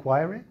logic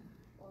require it?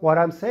 What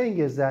I'm saying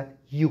is that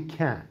you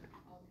can.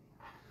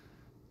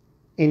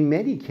 In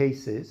many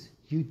cases,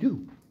 you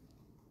do.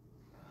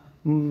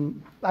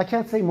 I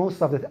can't say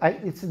most of the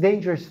time. It's a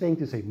dangerous thing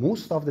to say.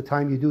 Most of the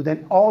time you do,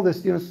 then all the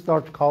students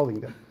start calling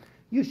them.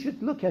 You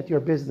should look at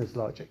your business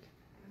logic.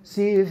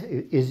 See,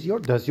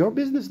 does your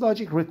business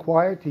logic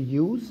require to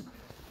use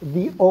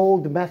the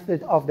old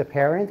method of the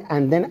parent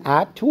and then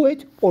add to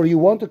it, or you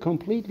want to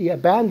completely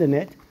abandon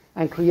it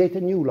and create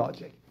a new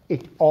logic?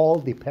 It all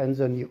depends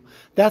on you.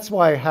 That's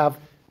why I have,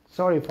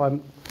 sorry if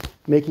I'm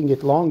making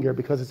it longer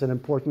because it's an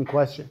important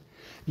question.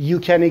 You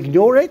can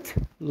ignore it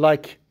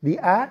like the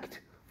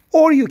act,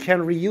 or you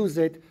can reuse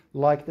it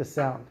like the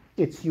sound.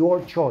 It's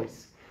your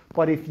choice.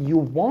 But if you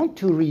want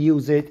to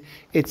reuse it,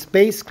 it's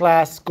base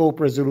class scope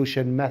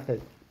resolution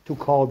method to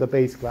call the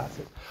base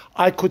classes.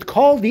 I could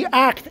call the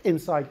act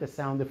inside the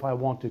sound if I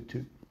wanted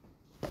to.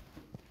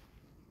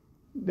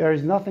 There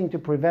is nothing to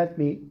prevent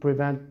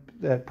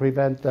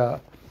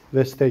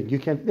this thing. You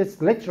can.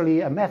 It's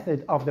literally a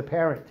method of the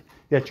parent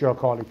that you're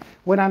calling.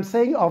 When I'm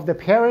saying of the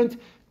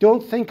parent,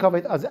 don't think of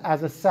it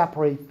as a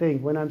separate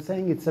thing. When I'm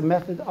saying it's a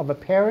method of a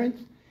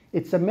parent,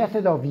 it's a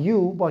method of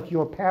you, but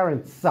your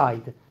parent's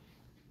side.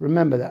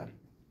 Remember that.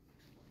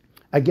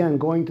 Again,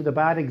 going to the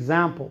bad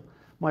example.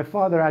 My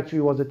father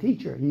actually was a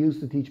teacher. He used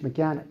to teach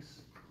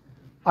mechanics.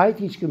 I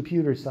teach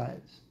computer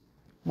science.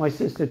 My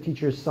sister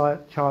teaches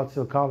child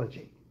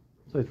psychology.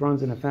 So it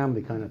runs in a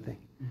family kind of thing.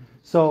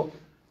 So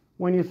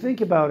when you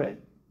think about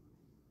it,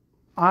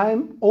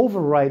 I'm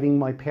overriding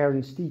my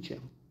parents'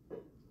 teaching.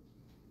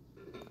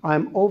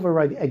 I'm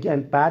overriding,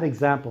 again, bad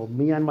example.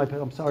 Me and my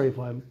parents, I'm sorry if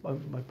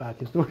my back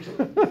is doing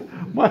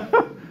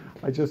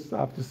I just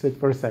have to sit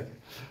for a second.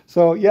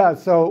 So yeah,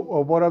 so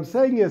what I'm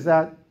saying is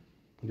that,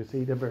 you see,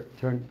 never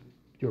turn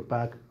your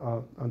back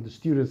on the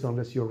students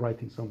unless you're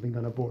writing something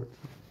on a board.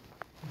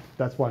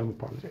 That's why I'm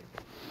apologizing.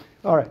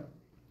 All right.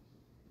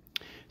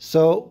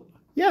 So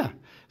yeah,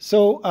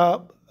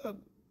 so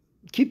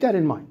keep that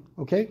in mind,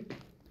 okay?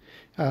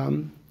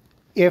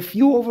 If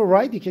you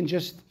override, you can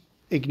just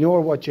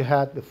ignore what you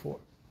had before,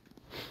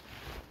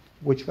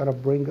 which gonna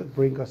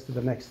bring us to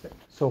the next thing.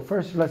 So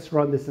first, let's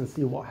run this and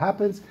see what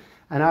happens.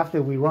 And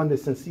after we run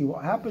this and see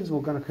what happens,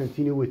 we're gonna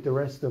continue with the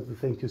rest of the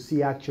thing to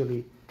see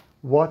actually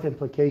what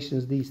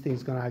implications these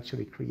things gonna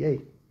actually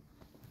create.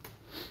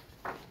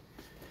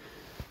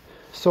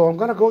 So I'm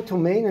gonna go to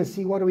main and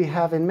see what do we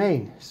have in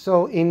main.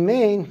 So in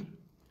main,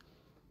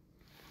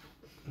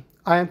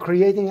 I am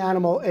creating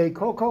animal A,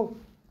 Coco,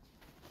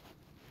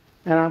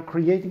 and I'm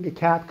creating a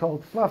cat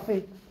called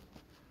Fluffy.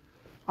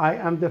 I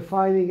am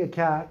defining a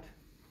cat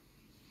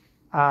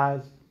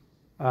as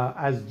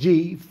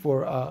G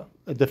for a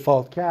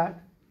default cat.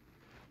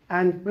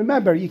 And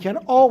remember, you can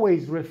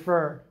always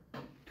refer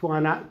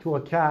to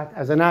a cat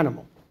as an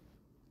animal.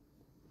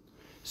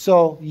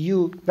 So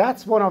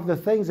that's one of the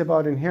things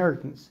about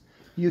inheritance.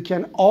 You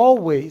can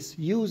always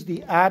use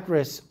the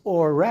address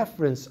or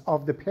reference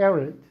of the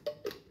parent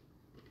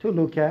to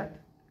look at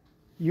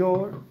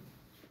your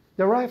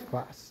derived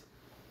class.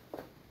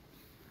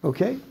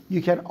 Okay?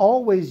 You can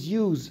always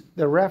use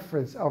the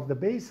reference of the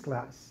base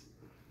class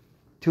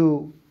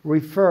to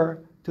refer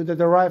to the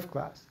derived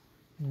class.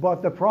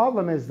 But the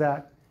problem is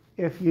that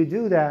if you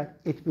do that,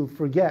 it will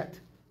forget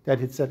that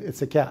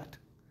it's a cat.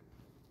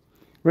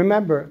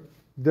 Remember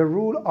the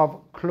rule of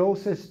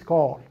closest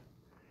call.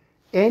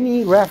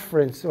 Any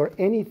reference or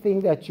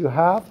anything that you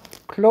have,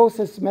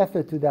 closest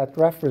method to that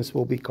reference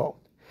will be called.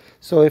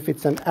 So if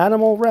it's an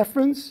animal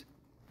reference,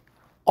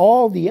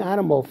 all the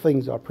animal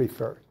things are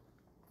preferred.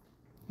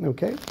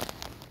 Okay?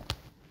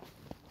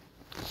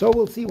 So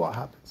we'll see what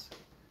happens.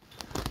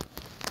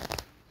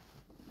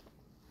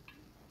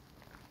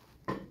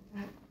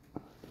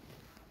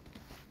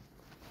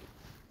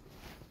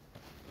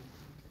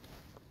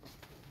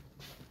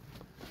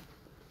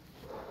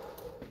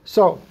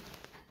 So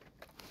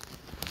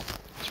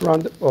let's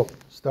run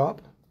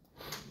stop.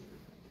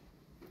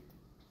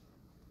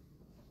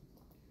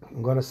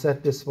 I'm going to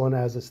set this one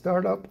as a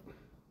startup.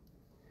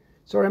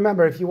 So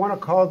remember, if you want to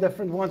call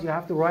different ones, you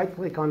have to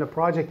right-click on the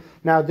project.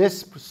 Now,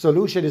 this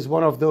solution is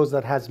one of those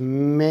that has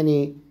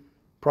many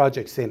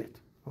projects in it,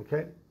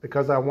 okay?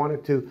 Because I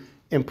wanted to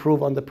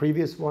improve on the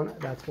previous one,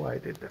 that's why I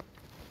did that.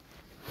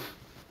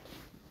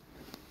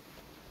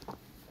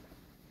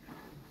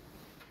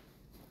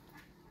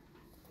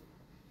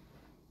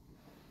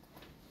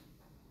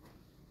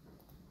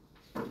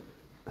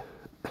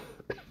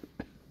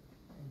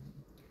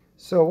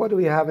 So what do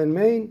we have in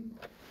main?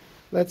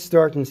 Let's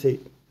start and see.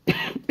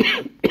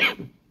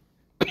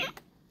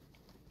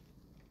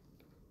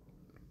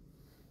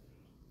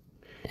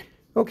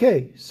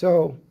 Okay,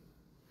 so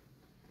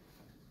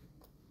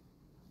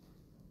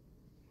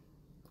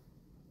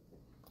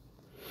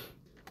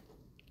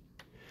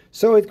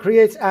it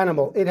creates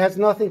animal. It has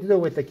nothing to do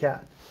with the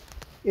cat.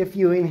 If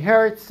you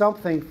inherit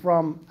something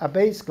from a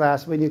base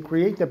class, when you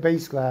create the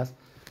base class,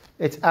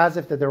 it's as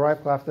if the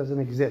derived class doesn't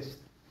exist.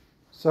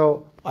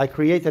 So I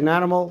create an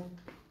animal.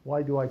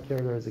 Why do I care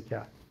there is a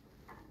cat?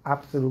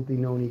 Absolutely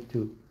no need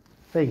to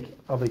think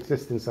of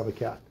existence of a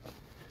cat.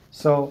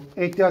 So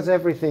it does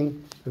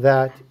everything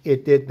that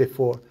it did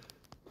before,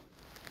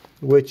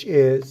 which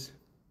is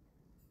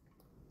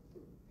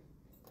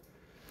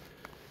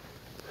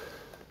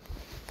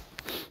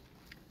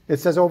it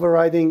says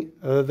overriding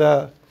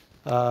the,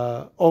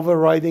 and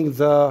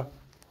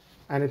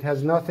it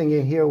has nothing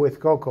in here with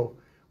Coco.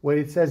 When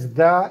it says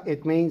the,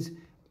 it means,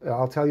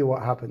 I'll tell you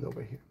what happened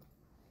over here.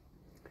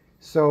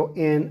 So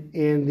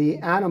in the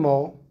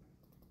animal,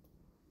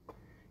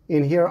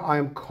 in here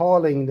I'm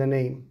calling the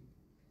name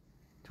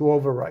to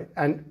override,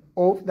 and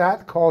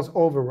that calls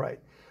override.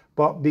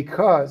 But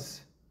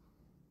because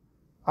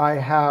I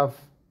have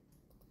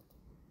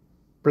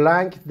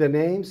blanked the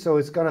name, so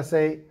it's going to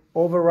say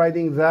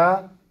overriding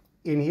the.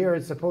 In here,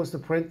 it's supposed to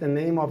print the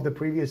name of the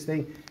previous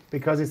thing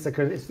because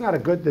it's not a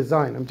good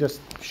design. I'm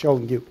just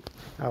showing you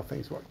how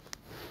things work.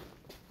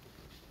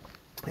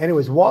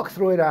 Anyways, walk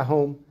through it at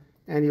home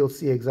and you'll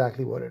see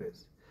exactly what it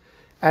is.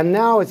 And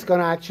now it's going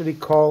to actually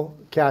call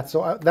cat.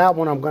 So that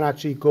one, I'm going to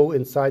actually go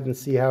inside and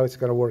see how it's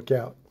going to work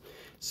out.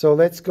 So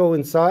let's go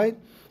inside.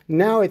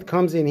 Now it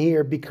comes in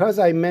here because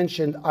I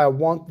mentioned I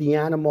want the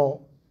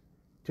animal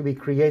to be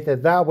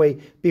created that way.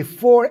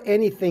 Before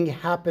anything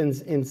happens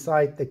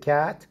inside the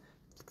cat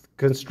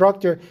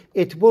constructor,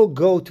 it will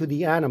go to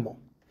the animal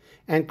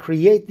and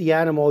create the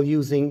animal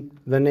using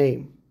the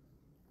name,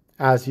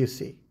 as you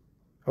see.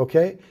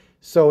 Okay?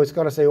 So it's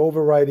going to say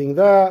overriding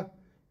the,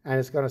 and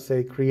it's going to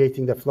say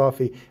creating the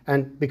fluffy.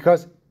 And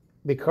because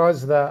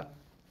the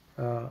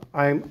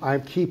I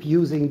keep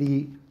using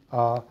the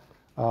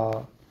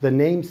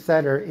name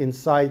setter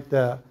inside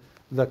the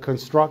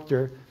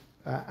constructor,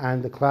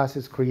 and the class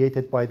is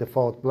created by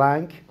default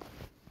blank,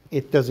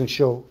 it doesn't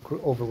show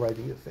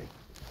overriding the thing.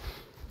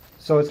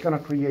 So it's going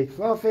to create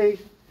fluffy,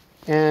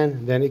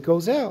 and then it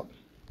goes out.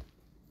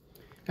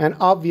 And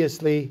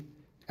obviously,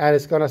 and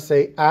it's going to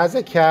say as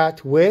a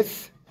cat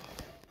with,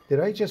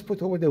 did I just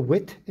put over the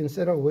with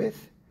instead of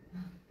with?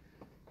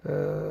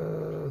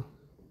 No.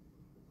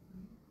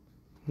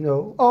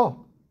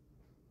 Oh.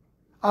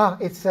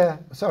 It's a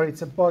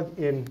bug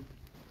in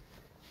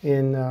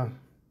the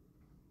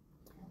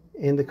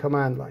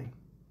command line.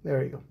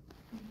 There you go.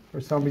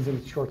 For some reason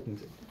it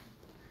shortens it.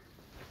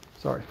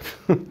 Sorry.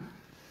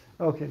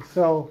 Okay,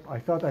 so I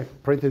thought I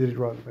printed it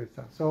wrong.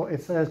 So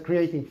it says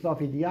creating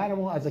Fluffy the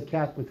animal as a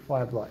cat with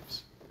 5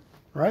 lives,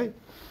 right?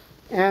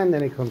 And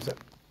then it comes up.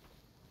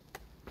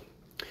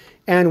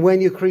 And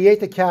when you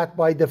create a cat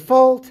by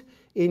default,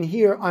 in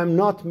here I'm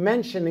not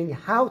mentioning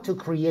how to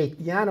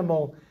create the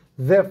animal.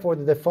 Therefore,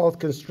 the default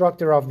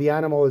constructor of the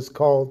animal is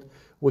called,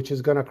 which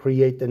is going to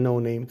create the no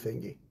name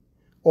thingy,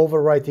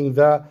 overwriting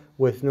the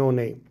with no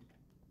name.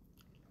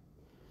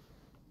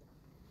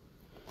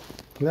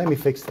 Let me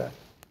fix that.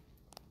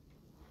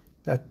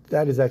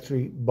 That is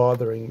actually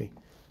bothering me.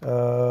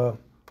 I'm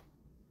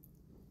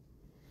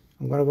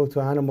going to go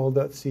to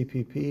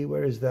animal.cpp.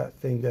 Where is that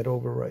thing that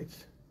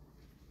overwrites?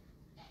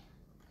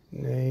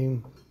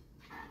 Name.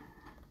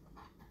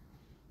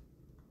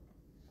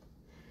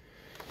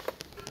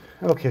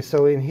 Okay,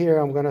 so in here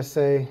I'm going to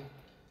say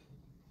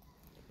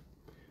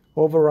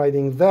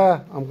overriding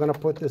the. I'm going to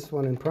put this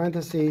one in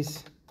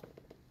parentheses.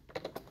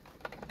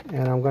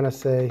 And I'm going to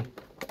say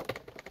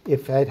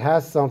if it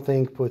has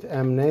something, put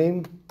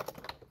mname.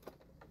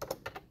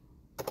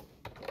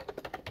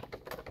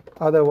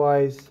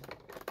 Otherwise,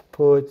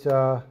 put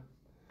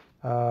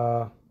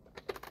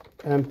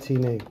empty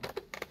name.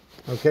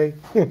 Okay?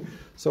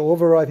 So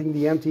overwriting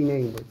the empty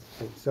name.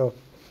 So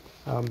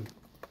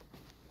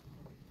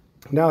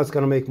now it's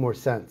going to make more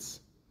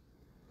sense.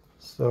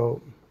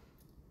 So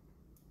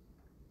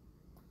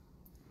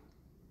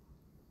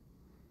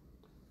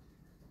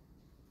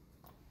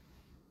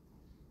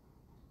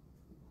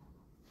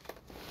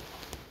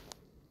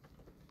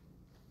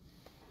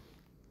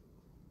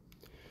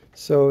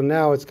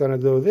now it's going to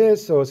do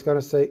this. So it's going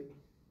to say,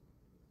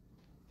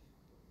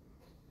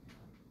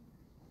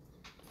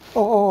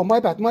 oh, my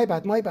bad.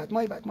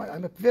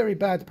 I'm a very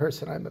bad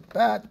person. I'm a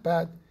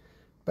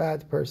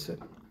bad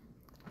person.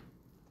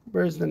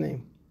 Where's the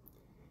name?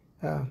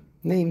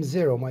 Name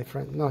 0, my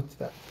friend, not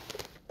that.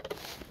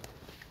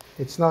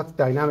 It's not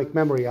dynamic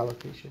memory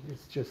allocation.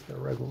 It's just a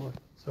regular one.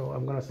 So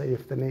I'm going to say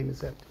if the name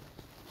is empty.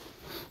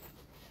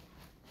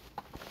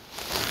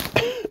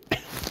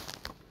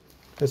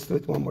 Let's do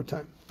it one more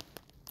time.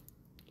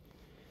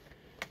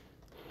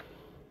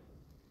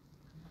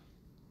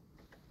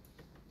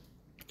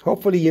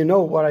 Hopefully you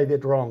know what I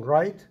did wrong,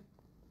 right?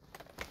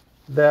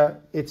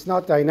 It's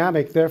not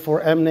dynamic,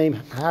 therefore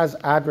mname has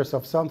address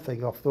of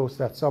something, of those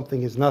that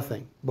something is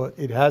nothing, but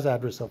it has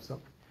address of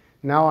something.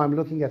 Now I'm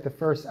looking at the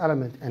first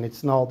element and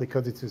it's null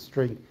because it's a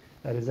string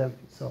that is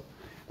empty. So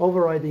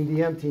overriding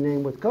the empty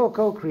name with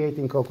Coco,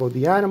 creating Coco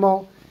the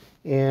animal,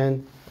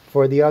 and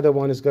for the other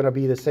one is going to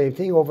be the same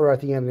thing,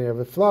 overriding the empty name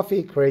with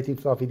Fluffy, creating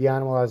Fluffy the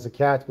animal as a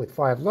cat with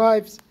 5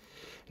 lives.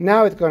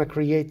 Now it's going to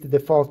create the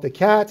default the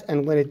cat,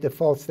 and when it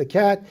defaults the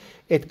cat,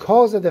 it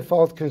calls a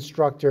default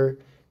constructor,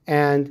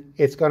 and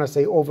it's going to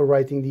say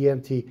overwriting the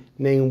empty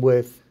name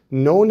with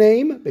no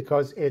name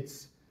because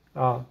it's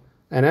an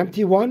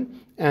empty one,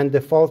 and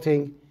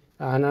defaulting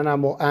an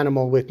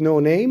animal with no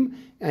name,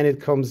 and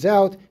it comes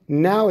out.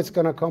 Now it's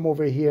going to come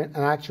over here and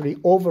actually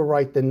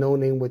overwrite the no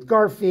name with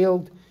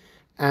Garfield,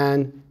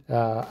 and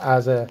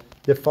as a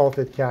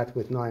defaulted cat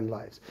with 9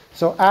 lives.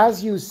 So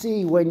as you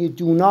see, when you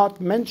do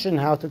not mention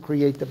how to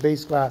create the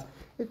base class,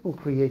 it will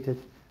create it,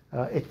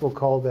 it will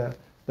call the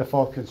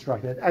default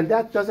constructor. And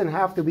that doesn't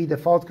have to be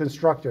default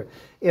constructor.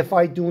 If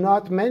I do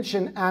not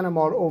mention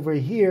animal over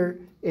here,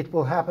 it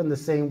will happen the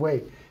same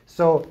way.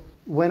 So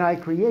when I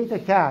create a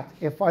cat,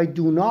 if I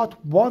do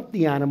not want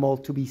the animal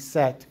to be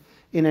set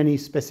in any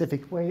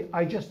specific way,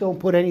 I just don't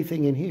put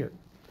anything in here.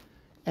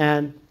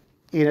 And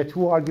in a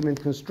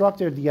 2-argument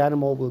constructor, the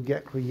animal will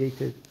get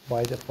created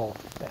by default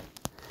then.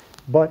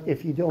 But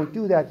if you don't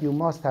do that, you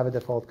must have a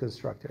default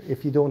constructor.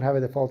 If you don't have a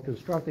default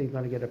constructor, you're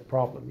going to get a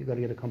problem. You're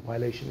going to get a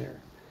compilation error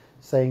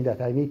saying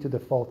that I need to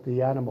default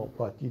the animal,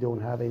 but you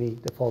don't have any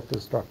default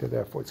constructor,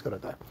 therefore it's going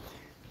to die.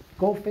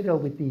 Go fiddle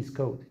with these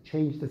code.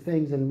 Change the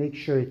things and make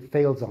sure it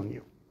fails on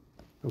you.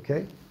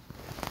 Okay?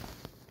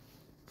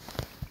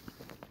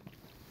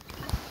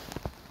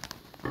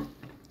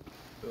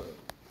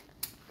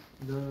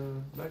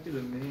 Back to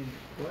the main,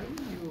 why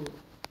do you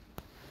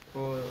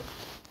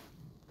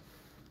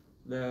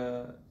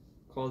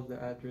call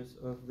the address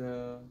of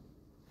the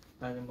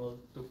animal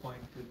to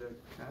point to the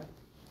cat?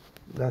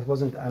 That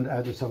wasn't an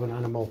address of an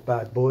animal,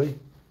 bad boy.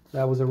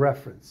 That was a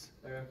reference.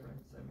 A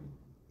reference, I mean.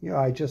 Yeah,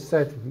 I just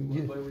said,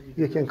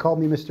 you can call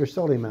me Mr.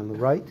 Suleiman,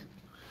 right?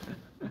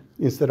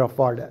 Instead of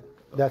Fardat.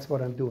 That's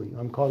what I'm doing.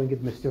 I'm calling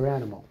it Mr.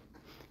 Animal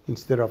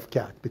instead of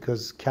cat,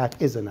 because cat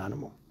is an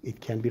animal.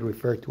 It can be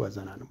referred to as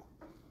an animal.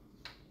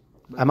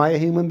 But am I a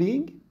human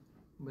being?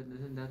 But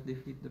doesn't that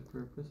defeat the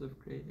purpose of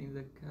creating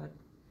the cat?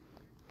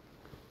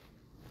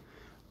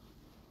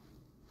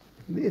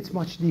 It's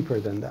much deeper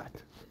than that.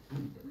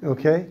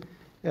 Okay?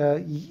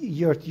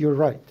 You're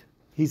right.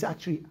 He's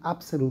actually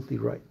absolutely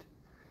right.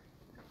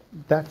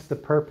 That's the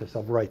purpose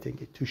of writing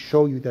it, to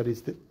show you that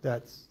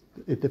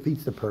it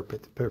defeats the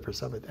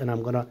purpose of it. And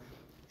I'm going to,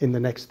 in the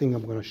next thing,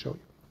 I'm going to show you.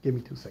 Give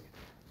me 2 seconds.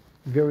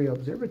 Very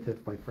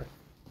observative, my friend.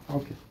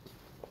 Okay.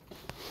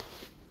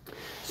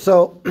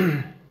 So,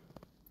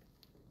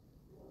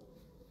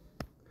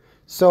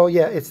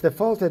 yeah, it's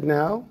defaulted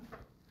now.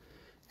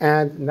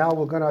 And now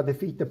we're going to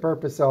defeat the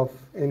purpose of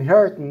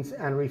inheritance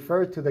and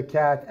refer to the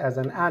cat as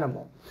an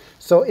animal.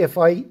 So if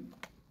I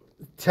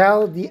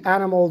tell the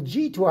animal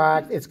G to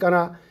act, it's going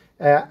to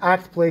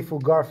act playful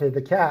Garfield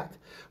the cat.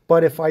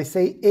 But if I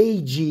say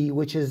AG,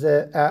 which is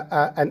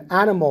an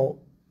animal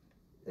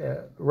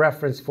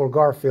reference for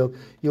Garfield,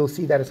 you'll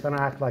see that it's going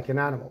to act like an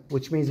animal,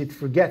 which means it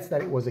forgets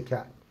that it was a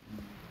cat.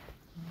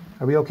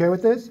 Are we okay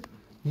with this?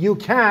 You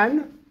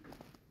can.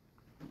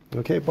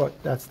 Okay,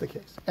 but that's the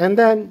case. And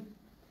then,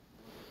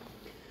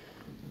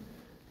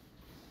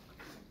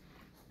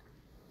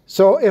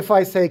 so if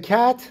I say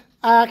cat,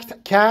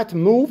 act, cat,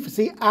 move,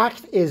 see,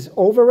 act is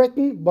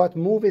overwritten, but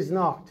move is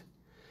not.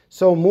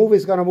 So move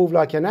is going to move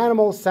like an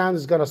animal, sound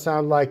is going to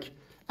sound like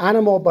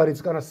animal, but it's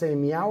going to say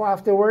meow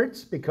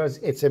afterwards because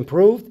it's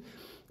improved.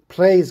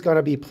 Play is going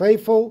to be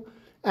playful,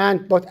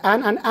 but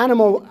an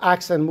animal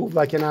acts and move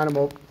like an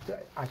animal.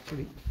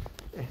 Actually,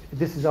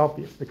 this is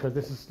obvious because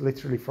this is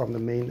literally from the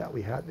main that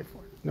we had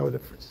before. No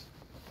difference.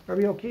 Are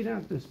we okay now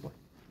at this point?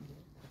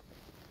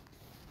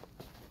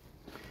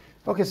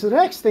 Okay, so the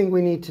next thing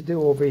we need to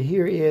do over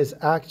here is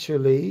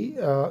actually,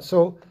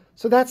 so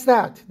that's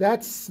that.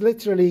 That's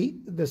literally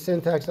the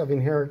syntax of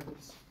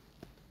inheritance.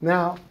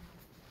 Now,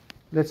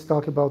 let's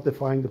talk about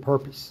defining the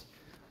purpose.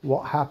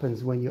 What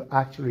happens when you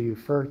actually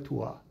refer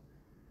to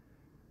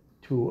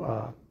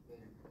a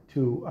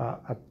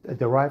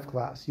derived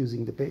class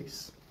using the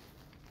base?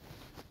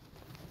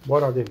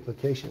 What are the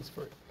implications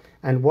for it?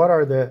 And what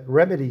are the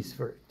remedies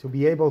for it? To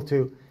be able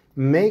to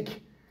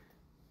make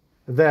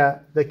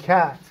the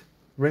cat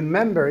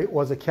remember it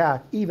was a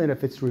cat, even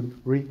if it's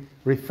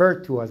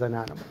referred to as an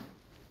animal.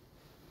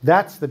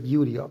 That's the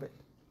beauty of it.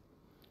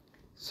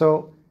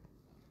 So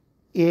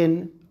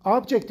in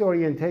object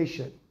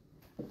orientation,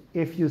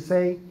 if you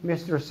say,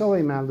 Mr.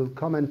 Soleimanlu,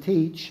 come and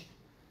teach,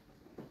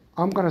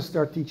 I'm going to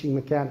start teaching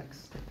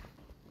mechanics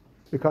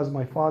because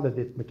my father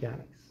did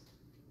mechanics.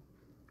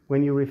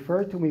 When you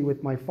refer to me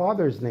with my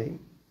father's name,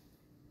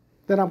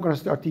 then I'm going to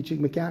start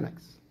teaching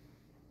mechanics.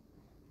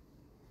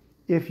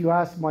 If you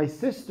ask my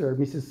sister,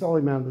 Mrs.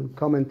 Soleimanlu,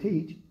 come and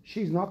teach,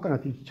 she's not going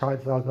to teach child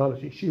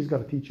psychology. She's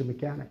going to teach you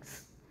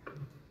mechanics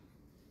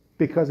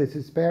because it's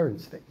his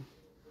parents' thing.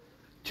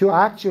 To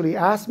actually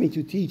ask me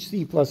to teach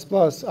C++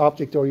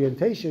 object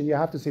orientation, you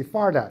have to say,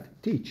 Fardat,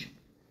 teach.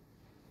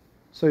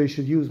 So you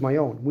should use my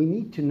own. We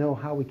need to know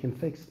how we can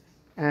fix this.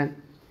 And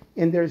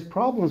And there's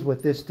problems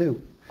with this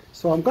too.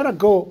 So I'm going to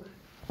go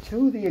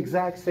to the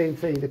exact same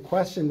thing, the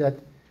question that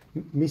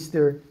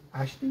Mr.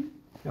 Ashton,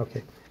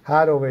 okay,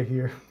 had over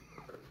here.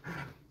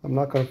 I'm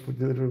not going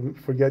to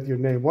forget your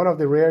name. One of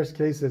the rarest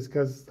cases,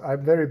 because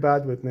I'm very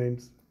bad with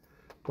names.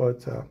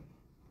 But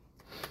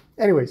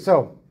anyway,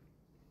 so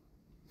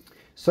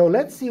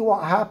let's see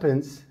what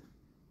happens.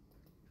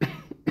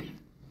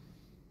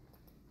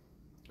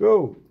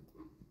 Go.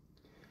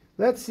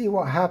 Let's see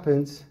what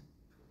happens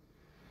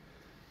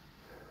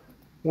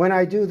when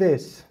I do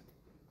this.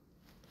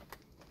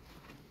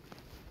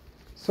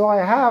 So I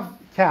have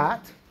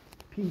cat,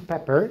 P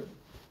pepper,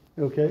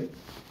 okay?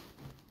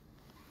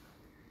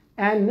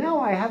 And now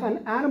I have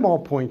an animal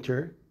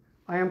pointer.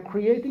 I am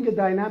creating a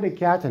dynamic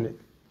cat in it.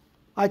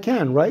 I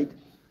can, right?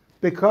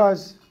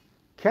 Because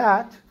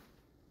cat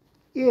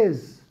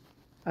is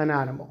an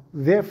animal.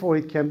 Therefore,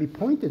 it can be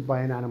pointed by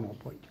an animal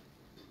pointer,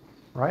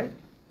 right?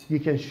 You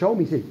can show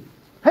me, say,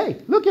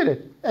 hey, look at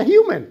it, a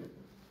human,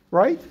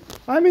 right?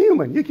 I'm a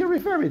human. You can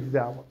refer me to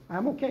that one.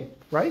 I'm okay,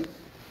 right?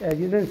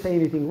 You didn't say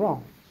anything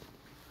wrong.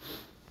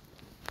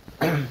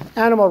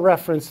 Animal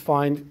reference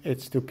find,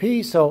 it's to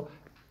P. So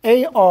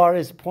AR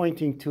is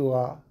pointing to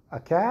a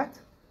cat,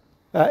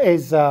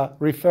 is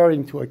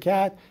referring to a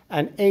cat,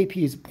 and AP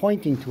is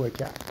pointing to a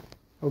cat.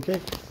 Okay?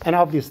 And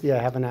obviously I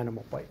have an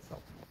animal by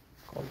itself.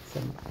 Call it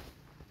symbol.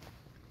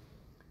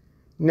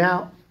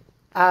 Now,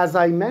 as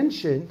I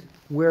mentioned,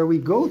 when we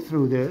go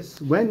through this,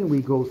 let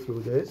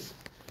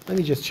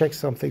me just check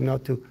something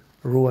not to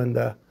ruin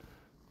the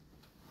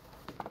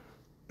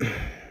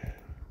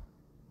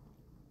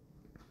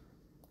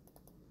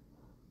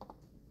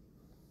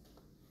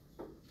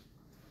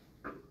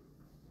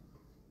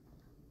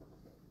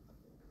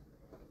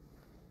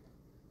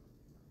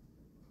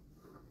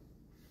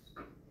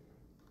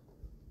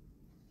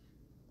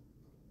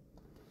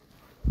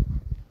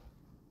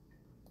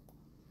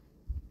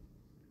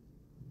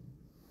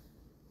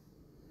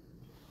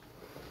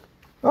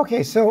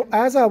Okay, so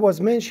as I was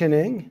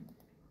mentioning,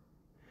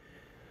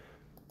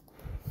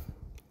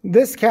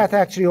 this cat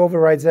actually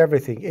overrides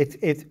everything.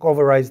 It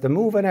overrides the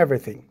move and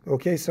everything.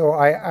 Okay, so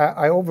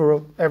I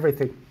overrode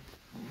everything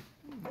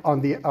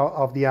on the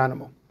of the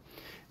animal.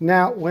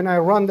 Now, when I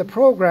run the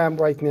program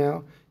right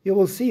now, you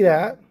will see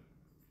that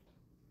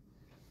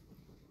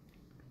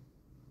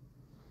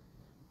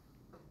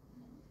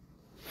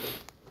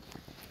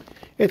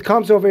it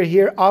comes over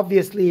here.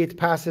 Obviously, it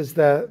passes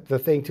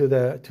the thing to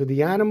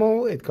the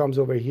animal. It comes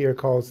over here,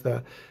 calls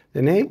the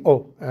name,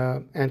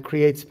 and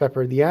creates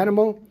Pepper the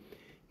animal.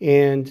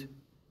 And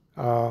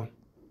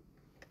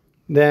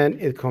then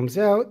it comes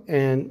out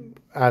and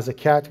as a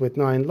cat with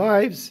 9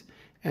 lives,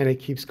 and it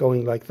keeps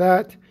going like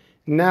that.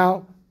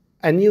 Now,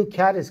 a new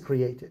cat is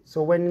created.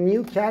 So when a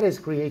new cat is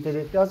created,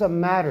 it doesn't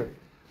matter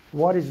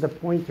what is the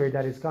pointer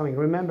that is coming.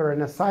 Remember,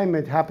 an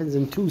assignment happens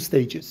in 2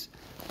 stages.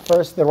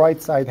 First, the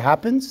right side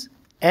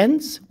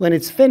ends. When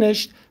it's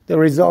finished, the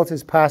result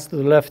is passed to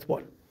the left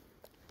one.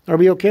 Are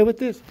we okay with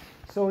this?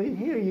 So in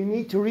here, you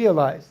need to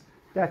realize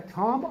that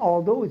Tom,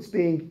 although it's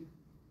being,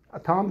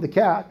 Tom the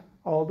cat,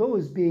 although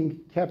it's being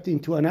kept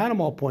into an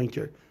animal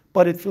pointer,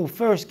 but it will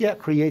first get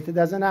created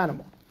as an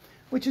animal,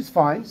 which is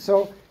fine.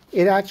 So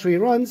it actually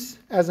runs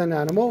as an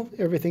animal.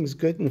 Everything's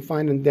good and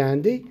fine and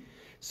dandy.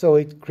 So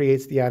it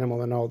creates the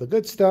animal and all the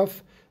good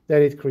stuff.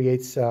 Then it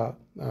creates, and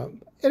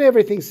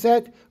everything's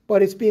set,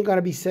 but it's going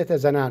to be set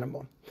as an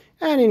animal.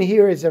 And in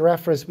here is a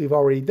reference. We've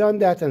already done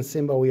that. And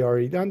Simba, we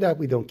already done that.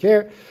 We don't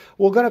care.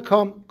 We're going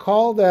to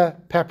call the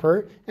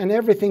Pepper, and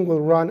everything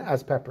will run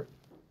as Pepper.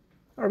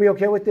 Are we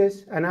okay with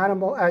this? An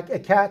animal, a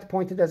cat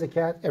pointed as a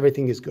cat,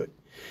 everything is good.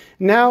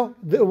 Now,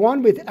 the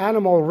one with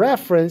animal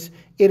reference,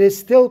 it is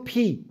still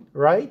P,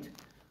 right?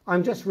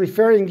 I'm just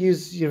referring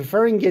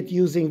it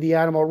using the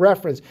animal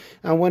reference.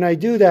 And when I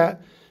do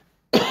that,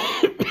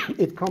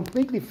 it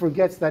completely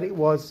forgets that it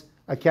was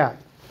a cat,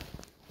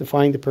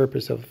 define the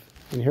purpose of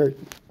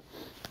inheritance.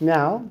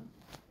 Now,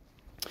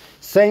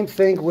 same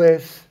thing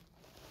with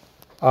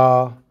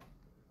the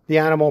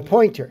animal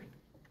pointer.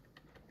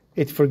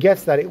 It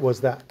forgets that it was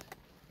that.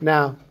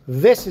 Now,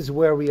 this is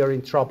where we are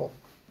in trouble.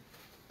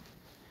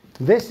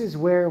 This is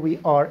where we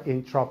are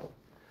in trouble.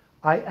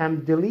 I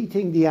am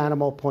deleting the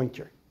animal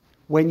pointer.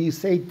 When you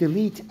say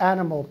delete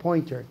animal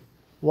pointer,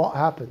 what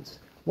happens?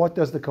 What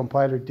does the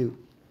compiler do?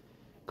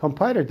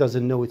 Compiler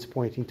doesn't know it's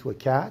pointing to a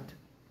cat.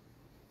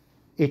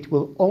 It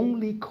will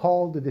only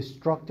call the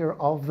destructor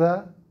of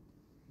the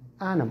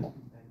animal.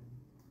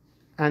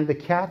 And the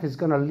cat is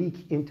going to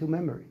leak into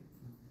memory.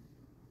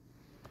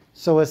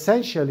 So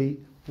essentially,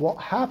 what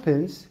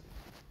happens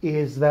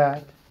is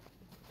that,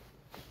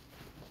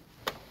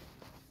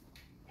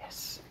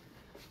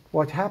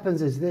 what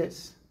happens is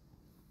this.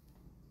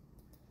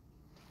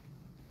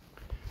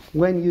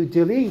 When you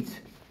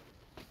delete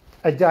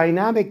a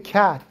dynamic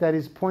cat that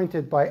is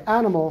pointed by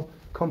animal,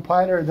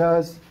 compiler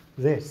does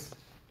this.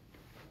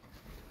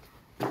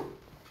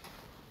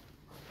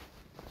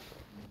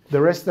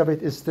 The rest of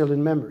it is still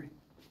in memory.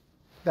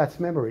 That's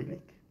memory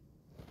leak.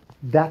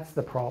 That's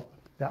the problem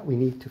that we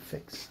need to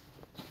fix.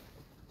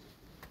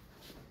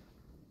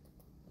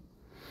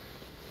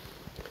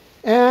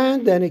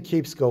 And then it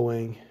keeps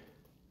going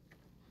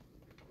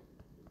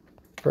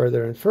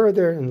further and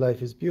further, and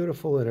life is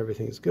beautiful and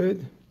everything is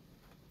good.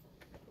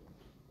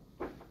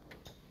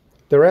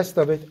 The rest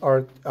of it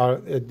are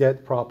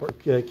dead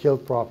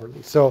killed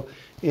properly. So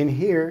in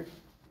here,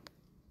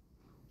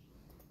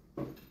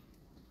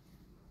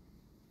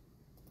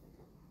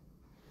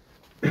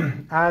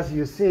 as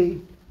you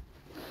see,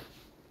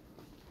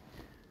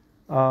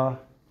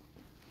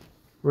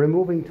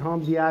 removing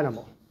Tom the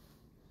animal,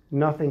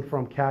 nothing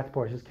from cat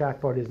part. His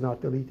cat part is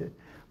not deleted.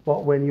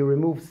 But when you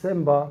remove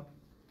Simba,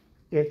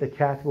 the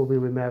cat will be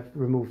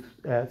removed.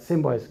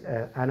 Simba is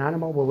an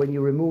animal. But when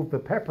you remove the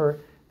pepper,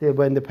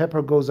 when the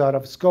pepper goes out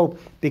of scope,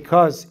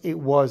 because it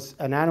was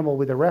an animal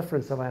with a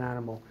reference of an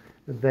animal,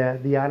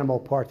 the animal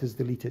part is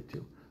deleted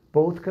too.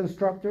 Both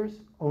constructors,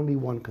 only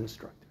one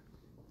constructor.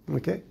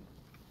 Okay?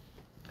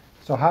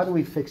 So how do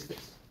we fix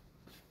this?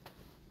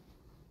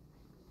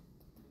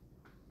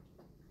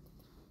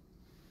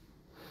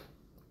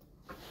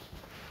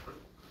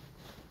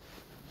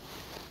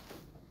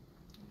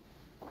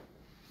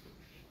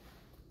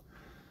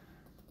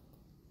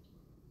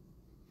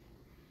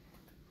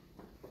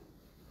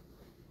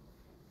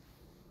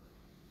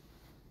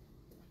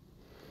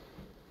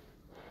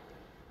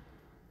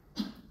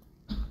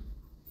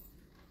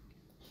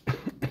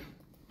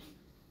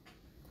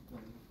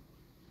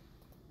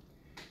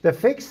 The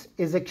fix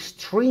is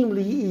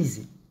extremely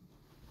easy.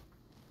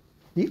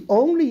 The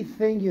only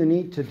thing you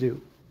need to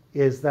do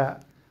is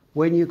that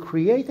when you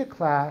create a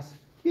class,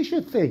 you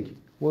should think,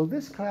 will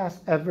this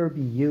class ever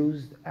be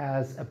used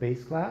as a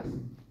base class?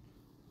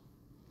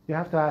 You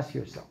have to ask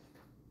yourself.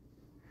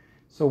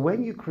 So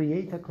when you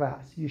create a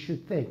class, you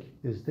should think,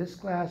 is this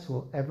class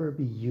will ever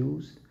be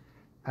used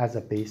as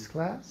a base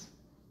class?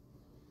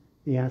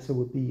 The answer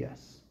would be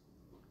yes.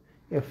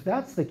 If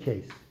that's the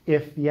case,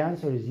 if the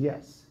answer is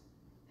yes,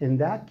 in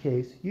that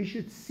case, you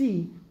should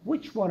see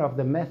which one of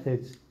the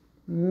methods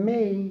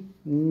may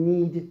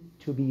need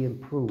to be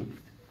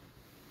improved.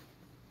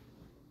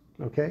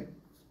 Okay?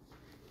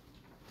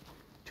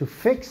 To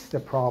fix the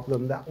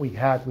problem that we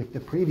had with the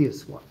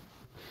previous one.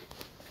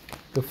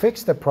 To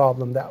fix the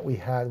problem that we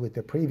had with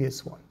the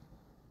previous one.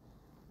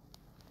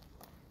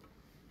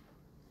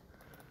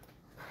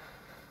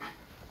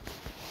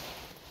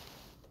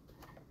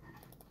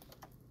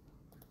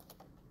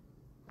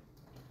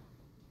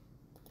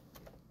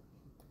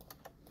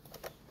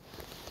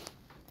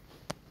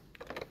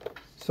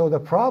 So the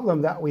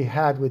problem that we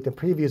had with the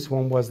previous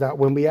one was that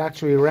when we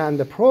actually ran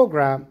the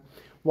program,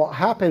 what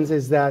happens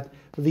is that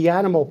the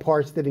animal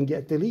parts didn't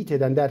get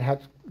deleted, and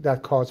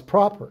that caused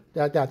problem.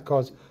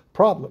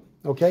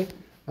 Okay,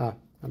 let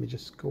me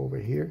just go over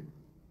here.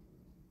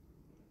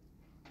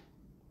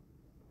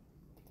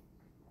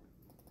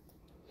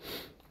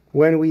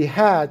 When we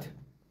had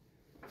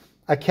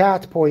a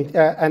cat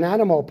an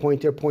animal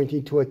pointer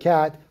pointing to a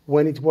cat,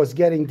 when it was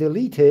getting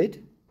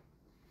deleted,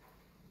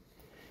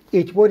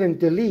 it wouldn't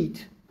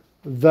delete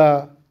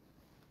the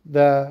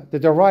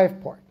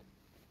derived part.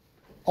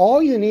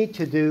 All you need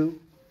to do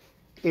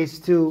is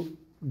to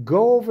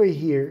go over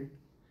here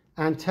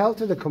and tell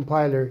to the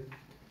compiler,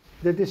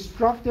 the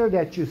destructor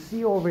that you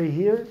see over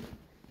here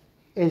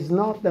is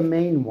not the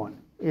main one,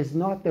 is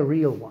not the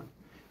real one.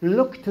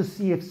 Look to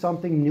see if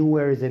something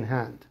newer is in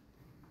hand.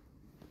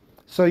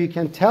 So you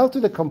can tell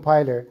to the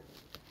compiler,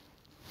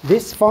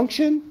 this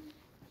function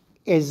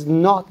is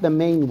not the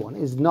main one,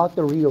 is not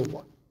the real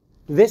one.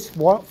 This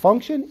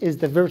function is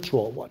the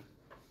virtual one.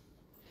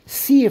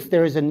 See if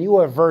there is a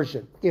newer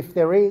version. If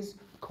there is,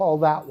 call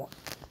that one.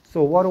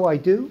 So what do I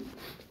do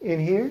in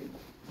here?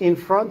 In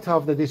front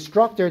of the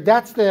destructor,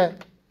 that's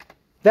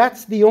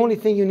the only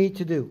thing you need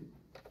to do.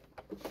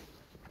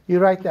 You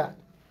write that.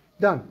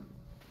 Done.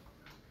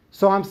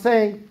 So I'm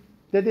saying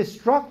the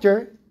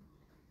destructor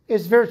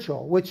is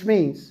virtual, which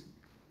means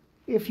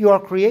if you are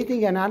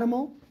creating an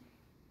animal,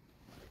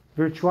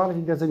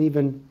 virtuality doesn't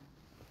even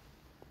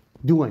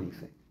do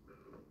anything.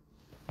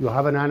 You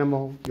have an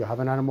animal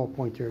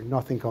pointer,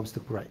 nothing comes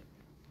to play.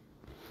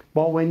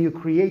 But when you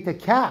create a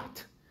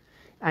cat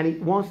and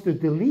it wants to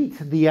delete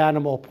the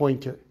animal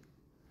pointer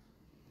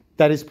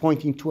that is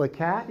pointing to a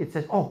cat, it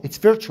says, oh, it's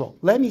virtual.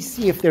 Let me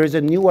see if there is a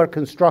newer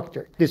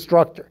destructor.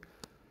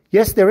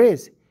 Yes, there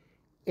is.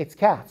 It's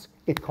cats.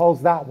 It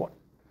calls that one.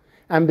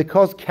 And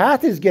because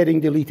cat is getting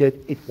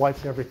deleted, it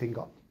wipes everything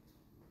out.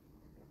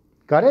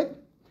 Got it?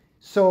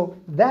 So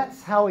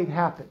that's how it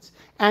happens.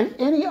 And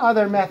any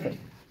other method,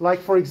 like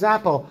for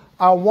example,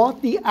 I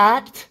want the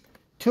act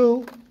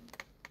to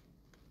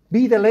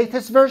be the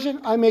latest version,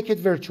 I make it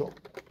virtual.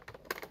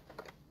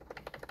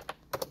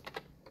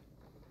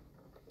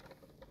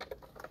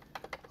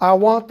 I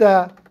want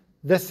the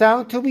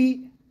sound to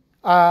be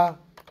the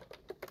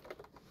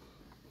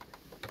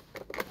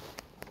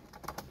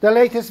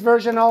latest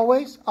version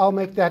always, I'll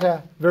make that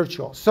a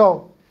virtual.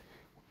 So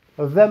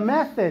the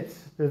methods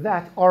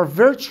that are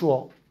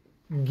virtual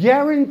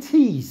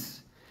guarantees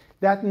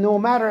that no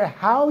matter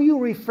how you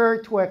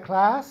refer to a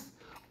class,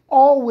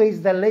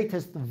 always the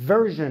latest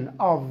version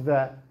of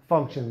the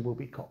function will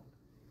be called.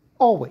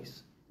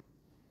 Always.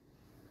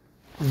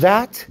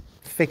 That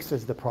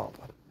fixes the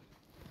problem.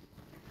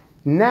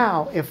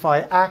 Now, if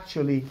I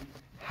actually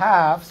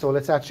have, so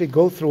let's actually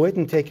go through it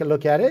and take a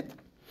look at it.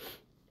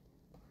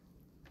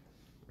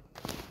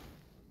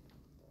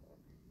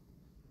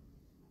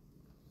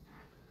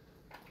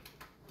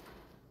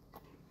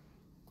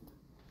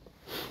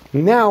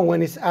 Now,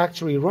 when it's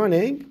actually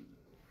running,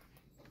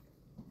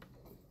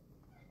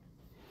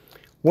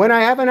 when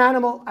I have an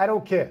animal, I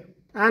don't care.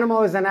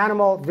 Animal is an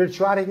animal.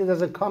 Virtuality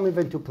doesn't come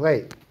even to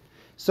play.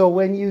 So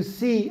when you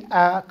see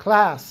a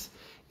class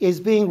is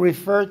being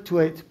referred to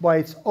it by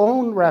its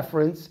own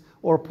reference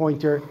or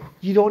pointer,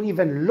 you don't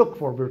even look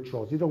for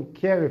virtuals. You don't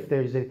care if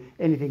there's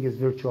anything is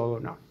virtual or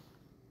not.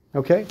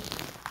 Okay?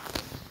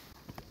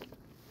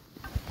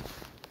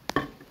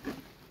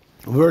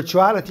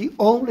 Virtuality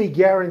only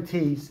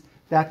guarantees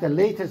that the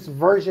latest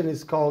version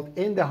is called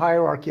in the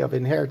hierarchy of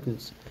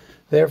inheritance.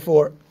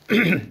 Therefore,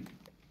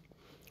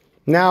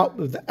 now,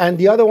 and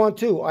the other one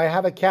too, I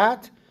have a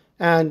cat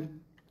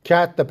and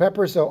cat the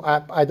pepper, so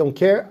I don't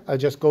care, I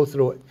just go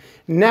through it.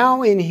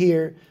 Now in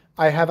here,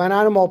 I have an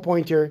animal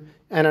pointer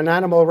and an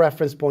animal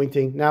reference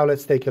pointing. Now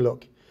let's take a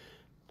look.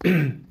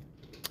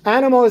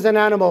 Animal is an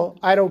animal,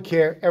 I don't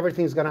care,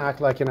 everything's gonna act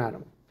like an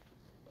animal.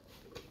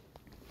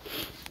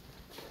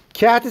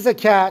 Cat is a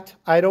cat,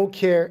 I don't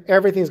care,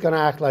 everything's gonna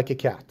act like a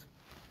cat.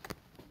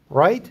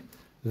 Right?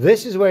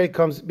 This is where it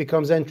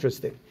becomes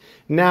interesting.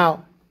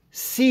 Now,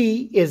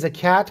 C is a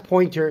cat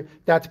pointer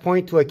that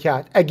points to a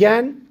cat.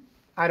 Again,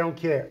 I don't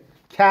care.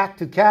 Cat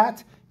to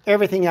cat,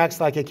 everything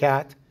acts like a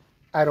cat.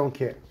 I don't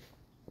care.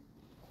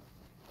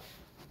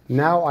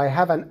 Now I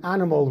have an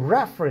animal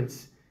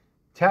reference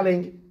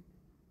telling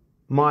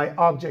my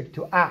object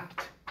to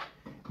act.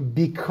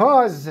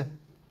 Because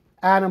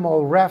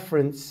animal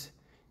reference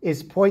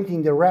is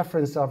pointing the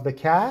reference of the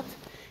cat,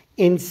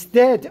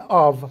 instead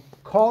of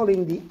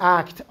calling the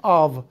act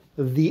of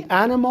the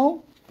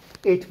animal,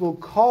 it will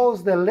call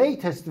the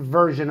latest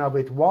version of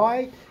it.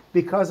 Why?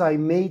 Because I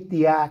made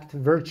the act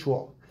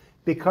virtual.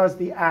 Because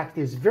the act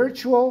is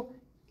virtual,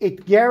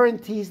 it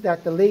guarantees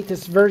that the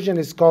latest version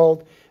is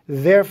called,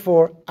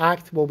 therefore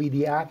act will be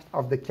the act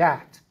of the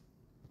cat.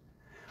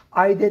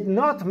 I did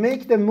not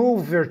make the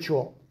move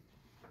virtual.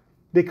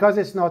 Because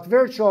it's not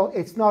virtual,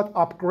 it's not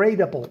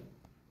upgradable.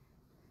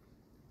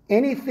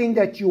 Anything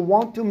that you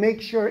want to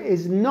make sure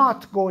is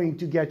not going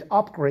to get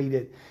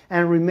upgraded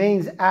and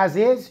remains as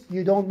is,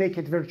 you don't make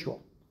it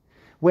virtual.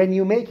 When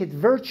you make it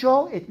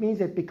virtual, it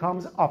means it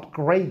becomes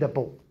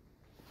upgradable.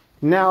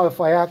 Now, if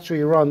I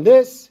actually run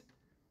this,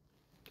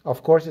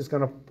 of course, it's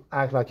going to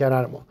act like an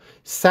animal.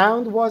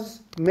 Sound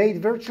was made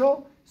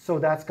virtual, so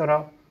that's going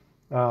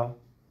to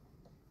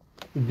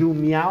do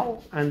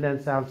meow and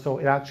then sound, so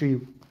it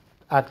actually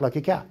acts like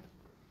a cat.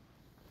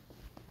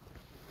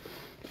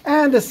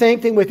 And the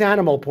same thing with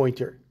animal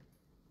pointer.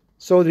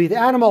 So with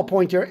animal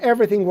pointer,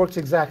 everything works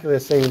exactly the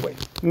same way.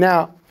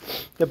 Now,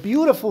 the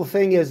beautiful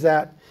thing is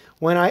that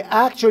when I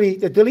actually,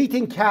 the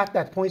deleting cat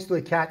that points to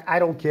a cat, I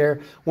don't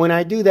care. When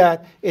I do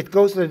that, it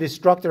goes to the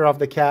destructor of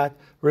the cat,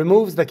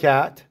 removes the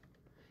cat,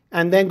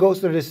 and then goes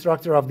to the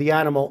destructor of the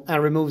animal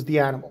and removes the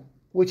animal,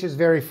 which is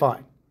very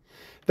fine.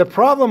 The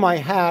problem I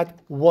had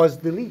was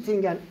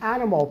deleting an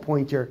animal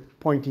pointer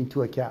pointing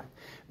to a cat.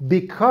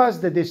 Because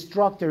the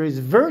destructor is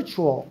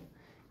virtual,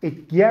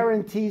 it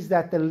guarantees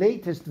that the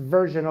latest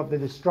version of the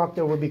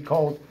destructor will be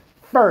called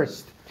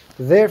first.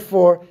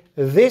 Therefore,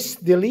 this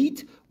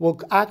delete will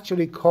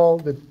actually call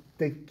the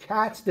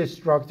cat's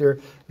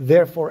destructor.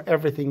 Therefore,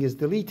 everything is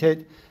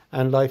deleted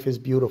and life is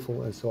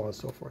beautiful and so on and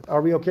so forth.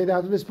 Are we okay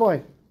down to this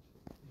point?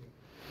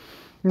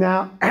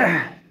 Now,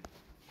 I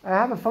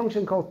have a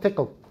function called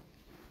tickle.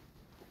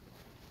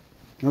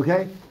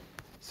 Okay?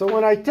 So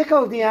when I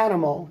tickle the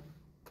animal,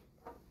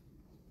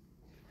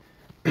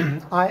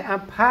 I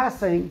am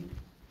passing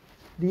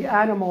the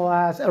animal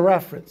as a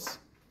reference.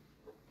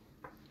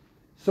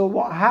 So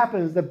what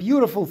happens, the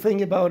beautiful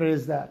thing about it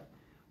is that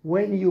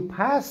when you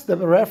pass the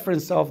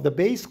reference of the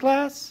base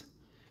class,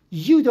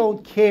 you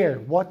don't care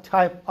what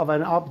type of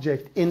an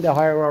object in the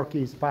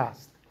hierarchy is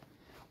passed.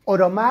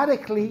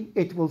 Automatically,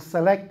 it will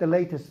select the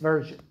latest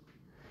version.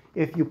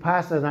 If you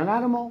pass an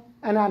animal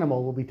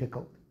will be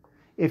tickled.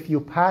 If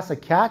you pass a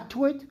cat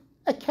to it,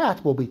 a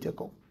cat will be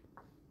tickled.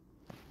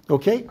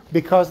 Okay?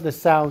 Because the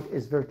sound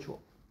is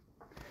virtual.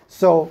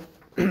 So,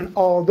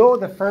 although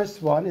the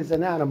first one is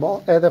an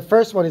animal,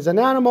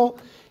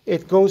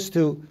 it goes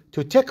to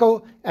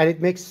tickle and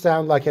it makes it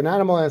sound like an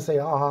animal and say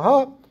ha ha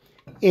ha.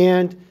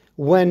 And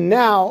when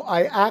now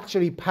I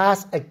actually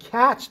pass a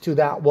cat to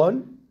that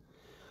one,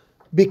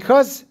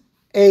 because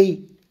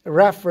a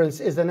reference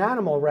is an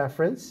animal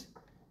reference,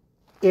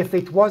 if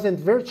it wasn't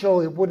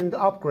virtual, it wouldn't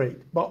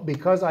upgrade. But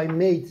because I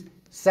made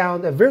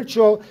sound a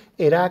virtual,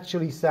 it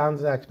actually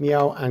sounds like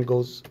meow and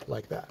goes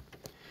like that.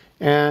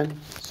 And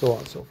so on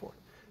and so forth.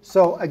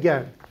 So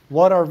again,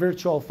 what are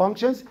virtual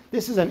functions?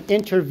 This is an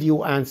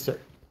interview answer.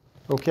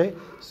 Okay?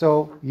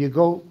 So you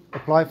go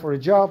apply for a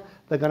job,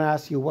 they're going to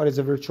ask you what is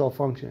a virtual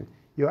function.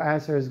 Your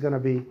answer is going to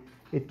be,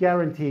 it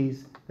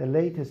guarantees the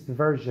latest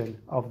version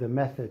of the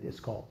method is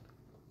called.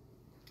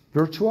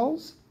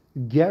 Virtuals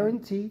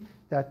guarantee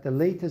that the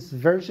latest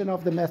version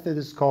of the method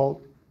is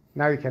called.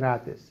 Now you can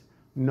add this,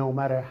 no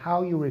matter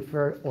how you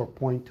refer or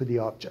point to the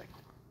object.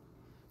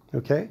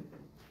 Okay?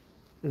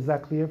 Is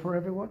that clear for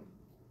everyone?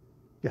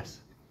 Yes.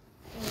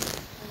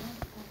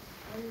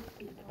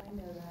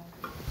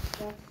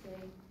 Let's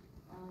say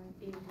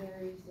if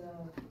there is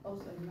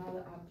also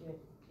another object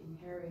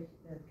inherit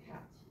the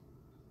cat,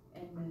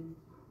 and then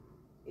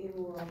it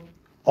will.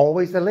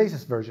 Always the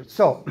latest version.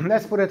 So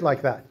let's put it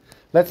like that.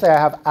 Let's say I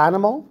have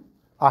animal,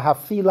 I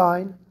have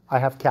feline, I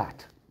have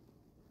cat.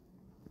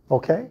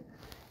 Okay?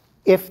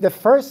 If the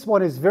first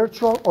one is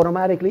virtual,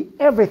 automatically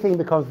everything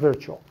becomes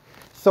virtual.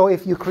 So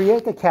if you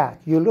create a cat,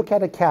 you look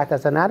at a cat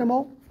as an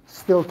animal,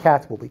 still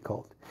cat will be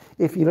called.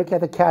 If you look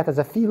at a cat as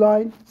a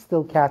feline,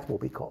 still cat will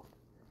be called.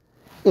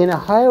 In a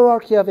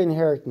hierarchy of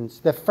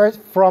inheritance,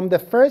 from the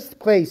first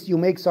place you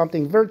make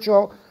something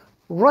virtual,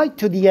 right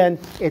to the end,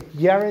 it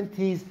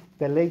guarantees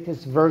the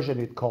latest version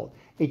it's called.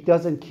 It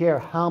doesn't care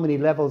how many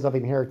levels of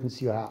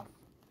inheritance you have.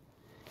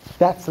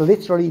 That's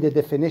literally the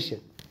definition.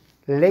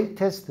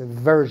 Latest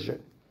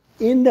version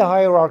in the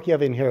hierarchy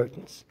of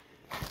inheritance.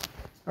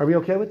 Are we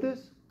okay with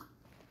this?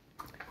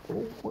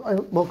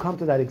 We'll come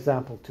to that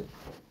example too.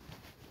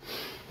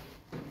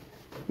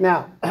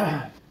 Now,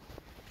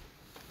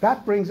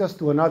 that brings us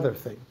to another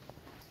thing,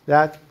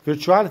 that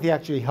virtuality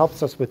actually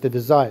helps us with the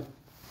design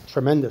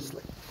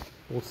tremendously.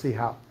 We'll see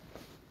how.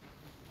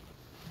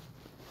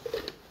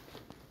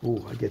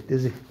 Ooh, I get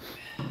dizzy.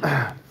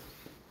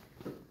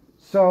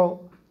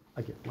 So,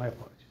 again, my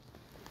apologies.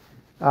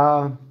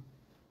 What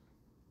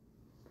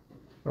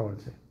do I want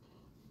to say?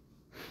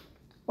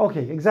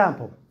 Okay,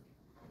 example.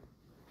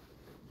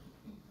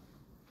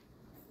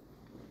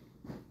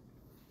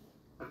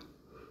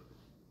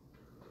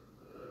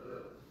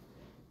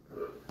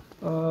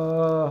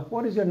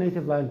 What is your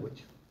native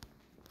language?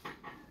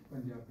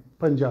 Punjabi.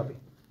 Punjabi.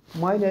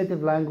 My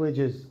native language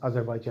is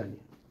Azerbaijani.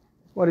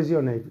 What is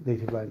your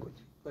native language?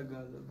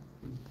 Tagalog.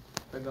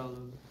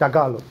 Tagalog.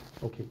 Tagalog.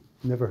 Okay.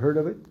 Never heard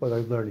of it, but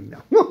I'm learning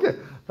now. Okay.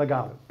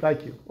 Tagalog.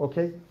 Thank you.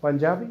 Okay.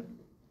 Punjabi,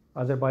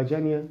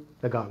 Azerbaijani,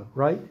 Tagalog.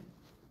 Right?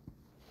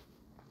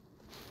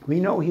 We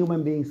know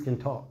human beings can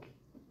talk.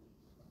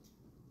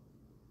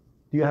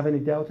 Do you have any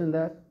doubt in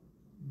that?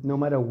 No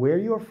matter where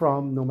you're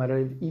from, no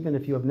matter even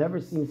if you have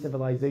never seen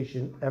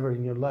civilization ever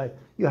in your life,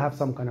 you have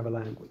some kind of a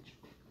language,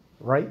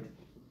 right?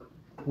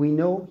 We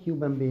know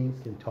human beings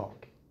can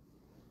talk.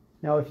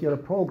 Now, if you're a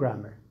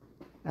programmer,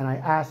 and I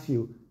ask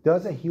you,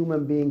 does a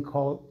human being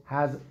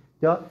has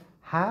a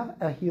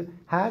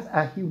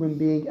human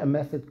being a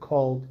method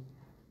called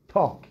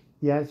talk?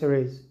 The answer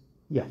is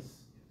yes.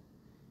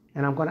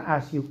 And I'm going to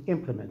ask you,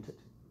 implement it.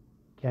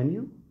 Can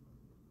you?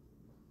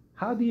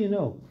 How do you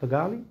know?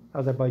 Bengali,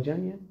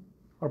 Azerbaijani,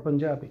 or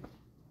Punjabi?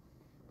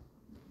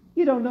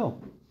 You don't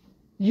know.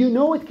 You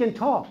know it can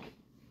talk,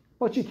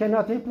 but you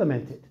cannot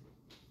implement it.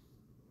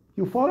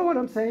 You follow what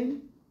I'm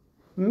saying?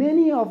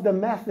 Many of the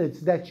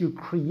methods that you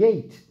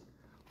create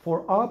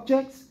for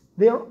objects,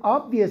 they're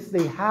obvious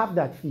they have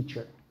that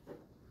feature,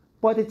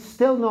 but it's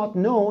still not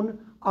known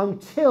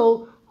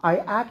until I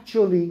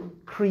actually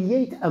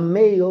create a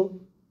male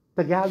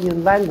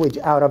Tagalian language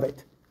out of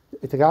it.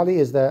 Tagali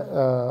is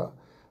the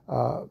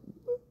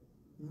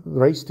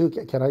race too.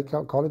 Can I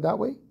call it that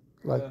way?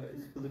 Like,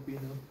 It's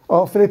Filipino.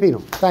 Oh, Filipino.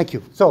 Thank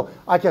you. So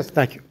I guess,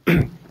 thank you.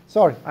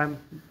 Sorry, I'm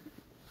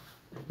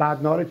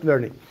bad knowledge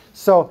learning.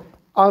 So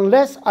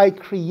unless I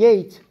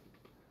create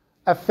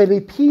a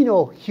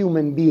Filipino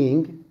human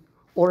being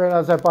or an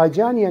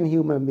Azerbaijani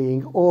human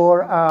being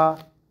or a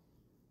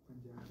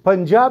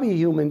Punjabi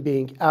human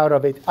being out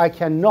of it, I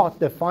cannot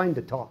define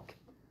the talk.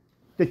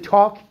 The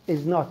talk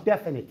is not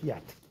definite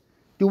yet.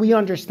 Do we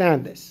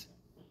understand this?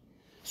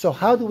 So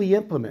how do we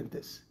implement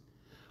this?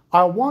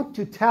 I want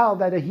to tell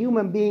that a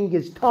human being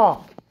is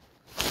talk.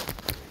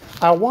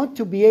 I want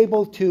to be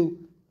able to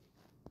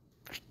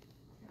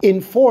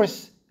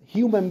enforce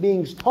human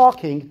beings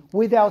talking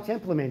without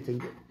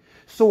implementing it.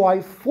 So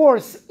I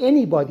force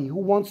anybody who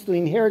wants to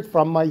inherit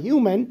from my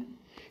human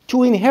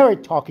to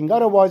inherit talking.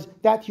 Otherwise,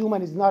 that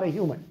human is not a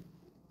human.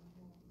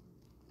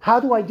 How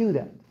do I do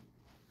that?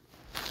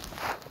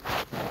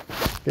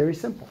 Very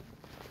simple.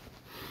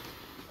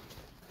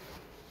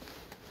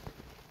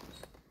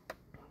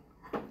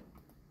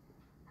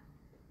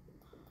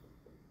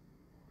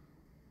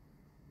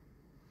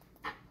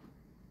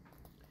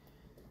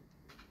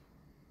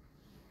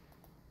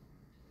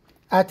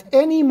 At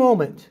any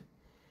moment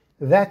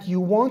that you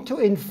want to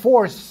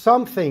enforce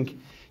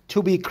something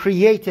to be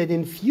created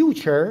in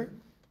future,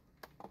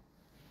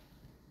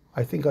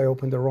 I think I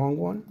opened the wrong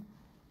one.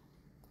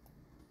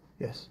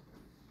 Yes.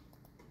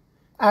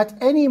 At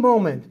any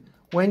moment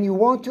when you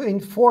want to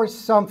enforce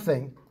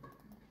something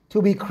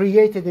to be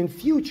created in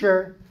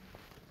future,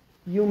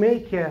 you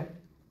make a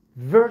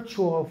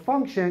virtual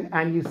function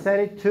and you set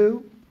it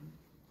to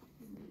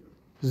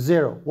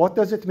 0. What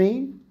does it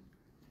mean?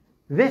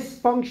 This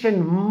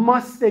function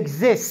must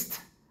exist.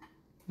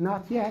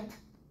 Not yet.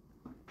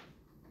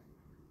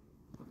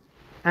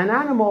 An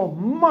animal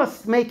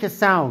must make a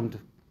sound.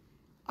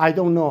 I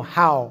don't know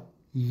how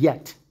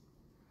yet,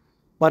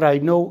 but I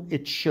know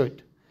it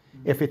should.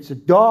 If it's a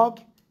dog,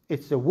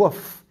 it's a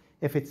woof.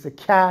 If it's a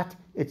cat,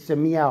 it's a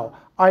meow.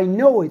 I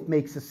know it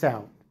makes a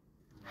sound.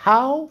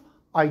 How?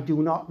 I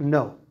do not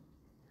know.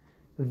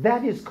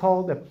 That is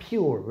called a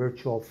pure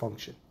virtual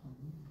function.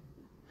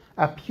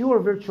 A pure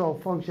virtual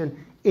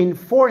function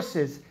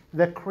enforces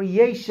the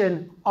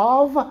creation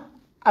of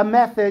a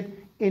method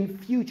in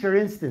future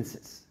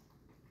instances.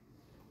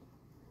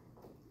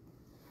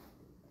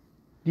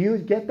 Do you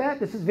get that?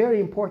 This is very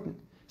important.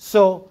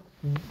 So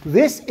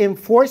this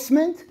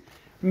enforcement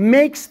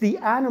makes the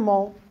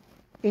animal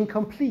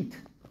incomplete.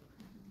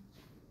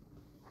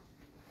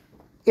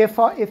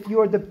 If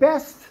you're the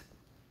best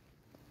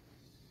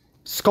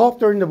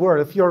sculptor in the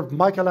world, if you're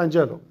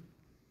Michelangelo,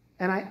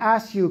 and I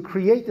ask you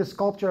create a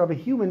sculpture of a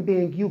human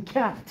being, you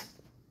can't.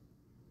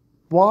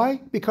 Why?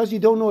 Because you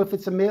don't know if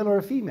it's a male or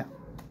a female.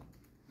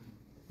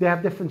 They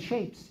have different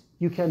shapes.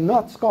 You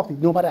cannot sculpt it,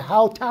 no matter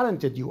how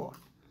talented you are.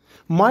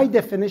 My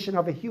definition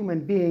of a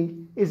human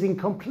being is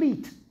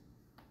incomplete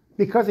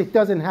because it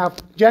doesn't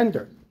have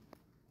gender,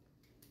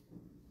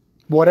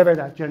 whatever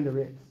that gender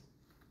is.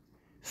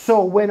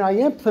 So when I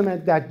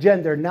implement that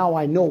gender, now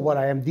I know what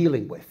I am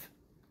dealing with.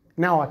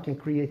 Now I can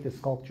create the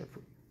sculpture for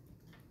you.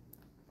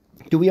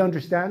 Do we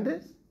understand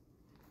this?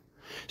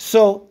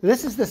 So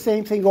this is the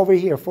same thing over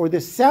here. For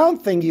the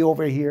sound thingy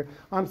over here,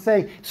 I'm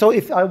saying, so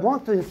if I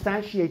want to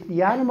instantiate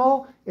the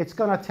animal, it's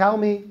going to tell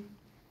me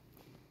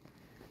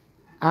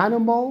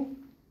animal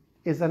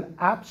is an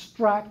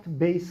abstract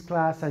base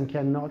class and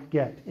cannot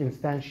get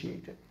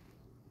instantiated.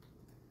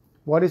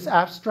 What is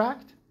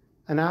abstract?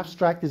 An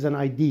abstract is an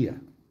idea.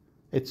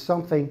 It's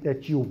something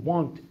that you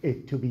want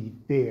it to be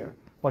there,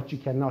 but you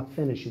cannot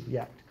finish it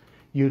yet.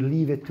 You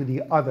leave it to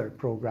the other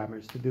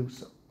programmers to do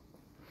so.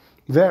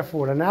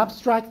 Therefore, an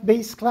abstract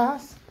base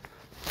class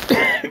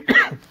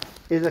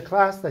is a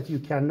class that you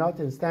cannot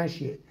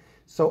instantiate.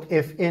 So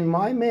if in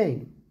my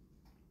main,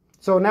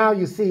 so now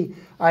you see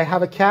I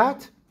have a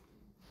cat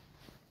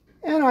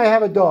and I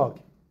have a dog.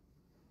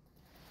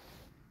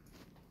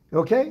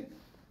 Okay?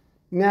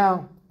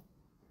 Now,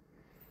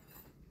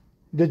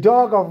 the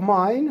dog of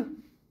mine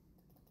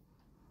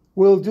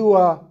will do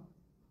a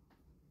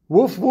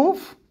woof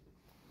woof,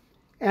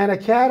 and a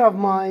cat of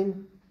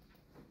mine,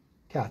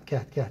 cat,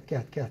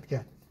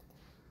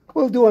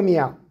 will do a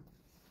meow.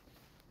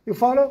 You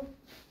follow?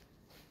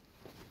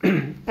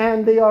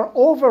 And they are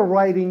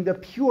overriding the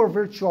pure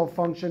virtual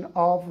function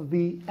of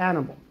the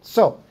animal.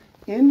 So,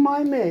 in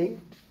my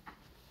main,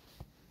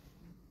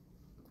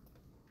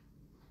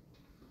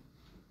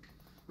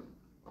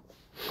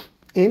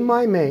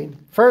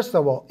 first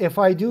of all, if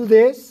I do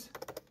this,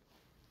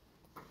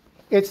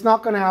 it's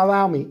not going to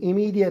allow me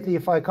immediately.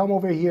 If I come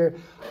over here,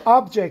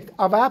 object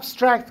of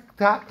abstract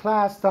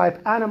class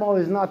type animal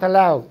is not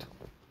allowed.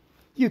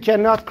 You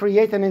cannot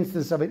create an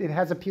instance of it. It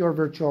has a pure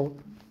virtual.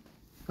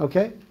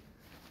 Okay?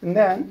 And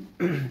then,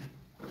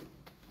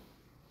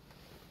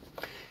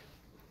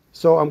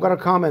 so I'm going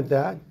to comment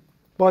that.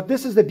 But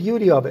this is the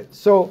beauty of it.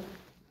 So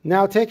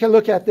now take a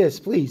look at this,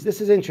 please. This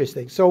is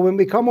interesting. So when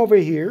we come over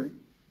here,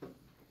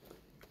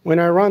 when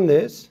I run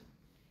this,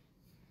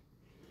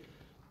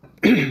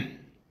 it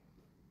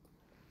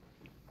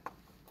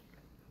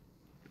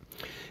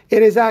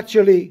is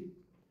actually,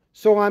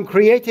 so I'm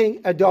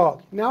creating a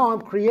dog. Now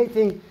I'm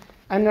creating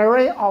an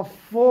array of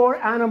 4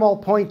 animal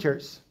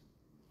pointers.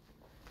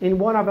 In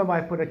one of them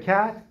I put a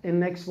cat, in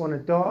the next one a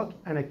dog,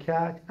 and a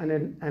cat, and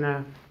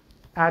an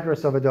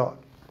address of a dog.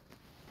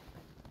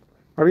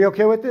 Are we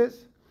okay with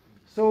this?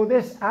 So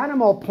this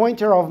animal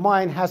pointer of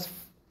mine has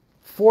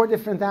 4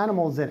 different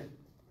animals in it.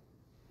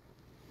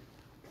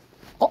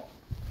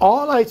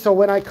 So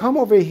when I come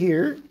over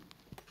here,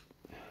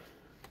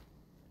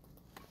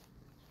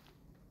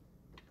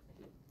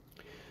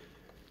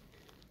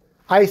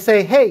 I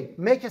say, hey,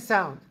 make a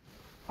sound.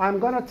 I'm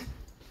going to,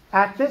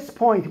 at this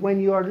point,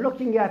 when you are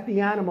looking at the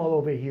animal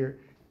over here,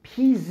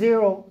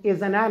 P0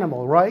 is an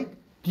animal, right?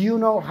 Do you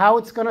know how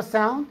it's going to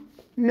sound?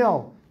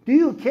 No. Do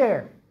you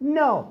care?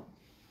 No.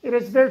 It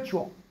is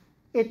virtual.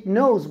 It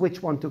knows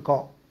which one to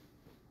call.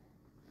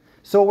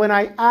 So when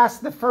I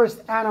ask the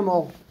first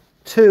animal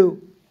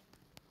to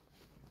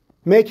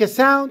make a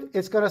sound,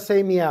 it's going to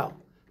say meow.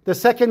 The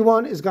second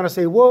one is going to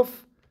say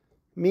woof,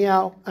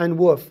 meow, and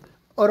woof.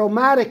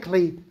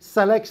 Automatically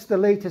selects the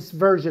latest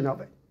version of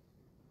it.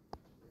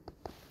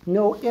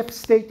 No if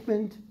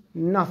statement,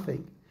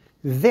 nothing.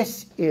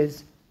 This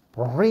is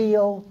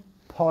real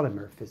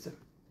polymorphism.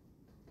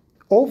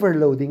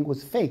 Overloading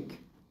was fake.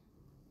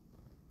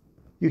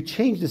 You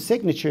change the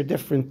signature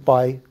different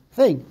by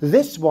thing.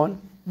 This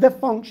one, the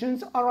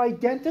functions are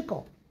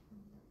identical.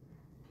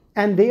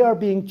 And they are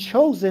being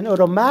chosen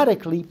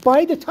automatically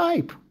by the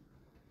type.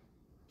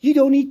 You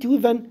don't need to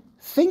even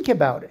think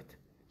about it.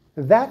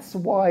 That's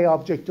why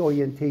object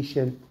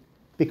orientation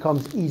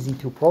becomes easy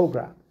to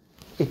program.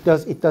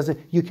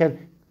 You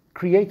can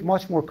create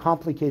much more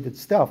complicated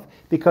stuff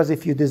because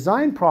if you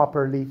design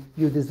properly,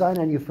 you design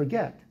and you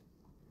forget.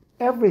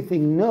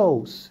 Everything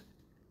knows,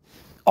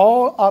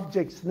 all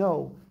objects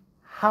know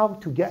how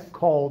to get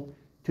called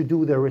to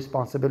do their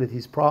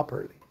responsibilities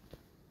properly.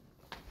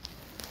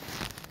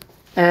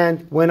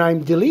 And when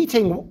I'm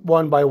deleting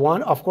one by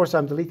one, of course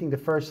I'm deleting the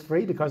first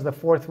three because the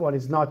fourth one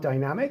is not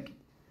dynamic.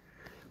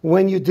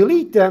 When you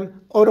delete them,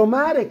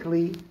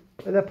 automatically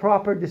the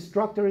proper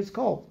destructor is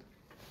called.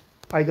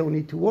 I don't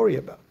need to worry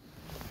about it.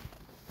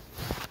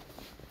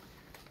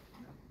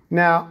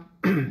 Now,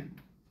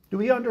 do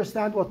we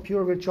understand what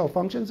pure virtual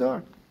functions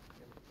are?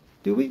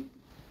 Do we?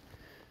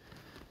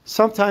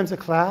 Sometimes a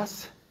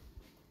class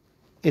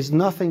is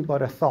nothing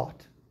but a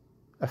thought,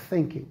 a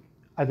thinking,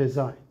 a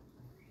design.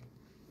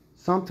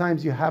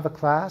 Sometimes you have a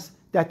class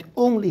that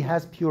only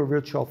has pure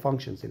virtual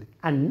functions in it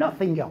and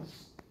nothing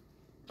else.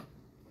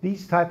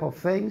 These type of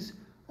things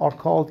are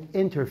called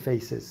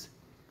interfaces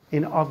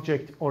in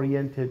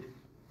object-oriented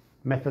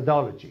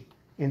methodology.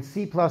 In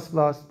C++,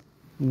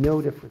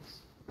 no difference.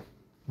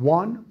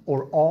 One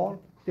or all,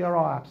 they are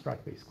all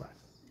abstract-based classes.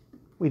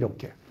 We don't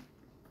care.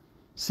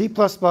 C++,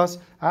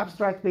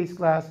 abstract-based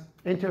class,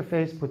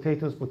 interface,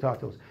 potatoes,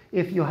 potatoes.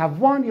 If you have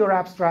one, you're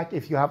abstract.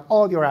 If you have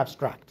all, you're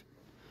abstract.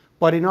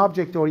 But in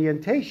object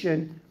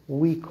orientation,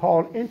 we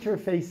call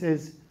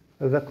interfaces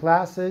the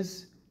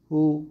classes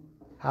who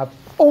have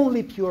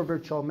only pure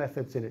virtual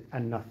methods in it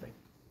and nothing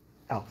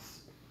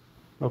else.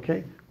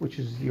 Okay? Which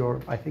is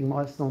your, I think,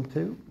 milestone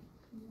 2?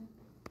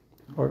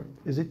 Or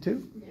is it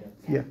 2?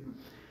 Yeah.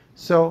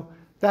 So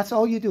that's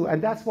all you do.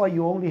 And that's why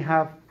you only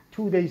have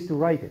 2 days to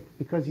write it,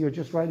 because you're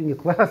just writing a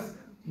class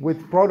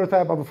with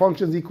prototype of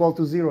functions equal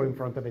to 0 in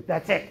front of it.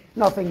 That's it.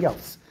 Nothing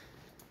else.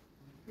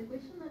 The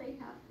question that I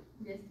have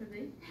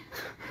yesterday,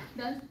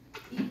 does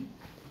it,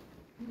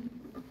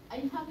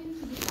 I'm having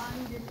to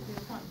define the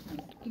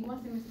functions. It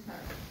wasn't necessary.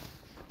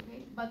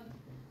 Okay? But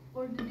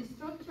for the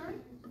destructor,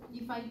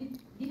 if I didn't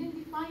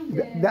define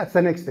the... That's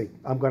the next thing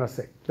I'm going to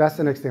say. That's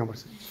the next thing I'm going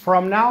to say.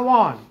 From now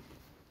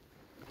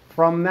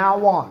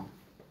on,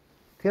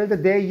 till the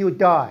day you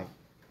die,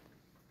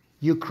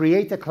 you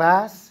create a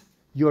class,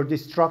 your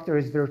destructor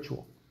is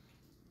virtual.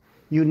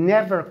 You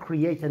never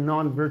create a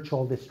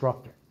non-virtual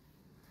destructor.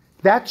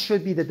 That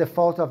should be the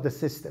default of the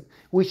system.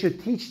 We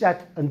should teach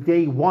that on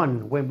day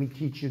 1 when we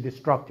teach you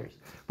destructors.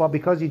 But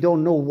because you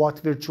don't know what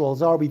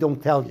virtuals are, we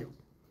don't tell you.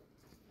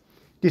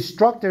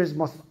 Destructors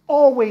must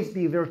always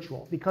be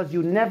virtual because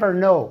you never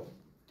know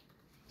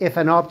if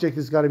an object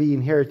is going to be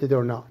inherited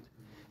or not.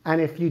 And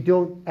if you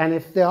don't, and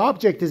if the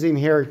object is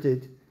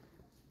inherited,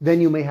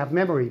 then you may have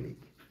memory leak.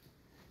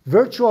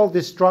 Virtual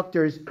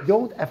destructors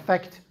don't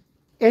affect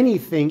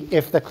anything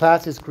if the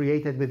class is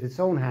created with its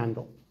own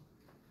handle.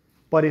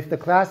 But if the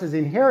class is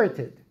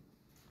inherited,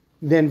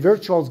 then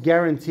virtuals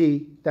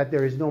guarantee that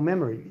there is no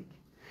memory leak.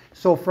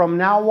 So from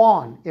now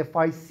on, if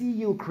I see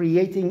you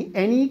creating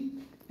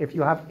if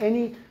you have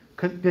any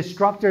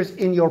destructors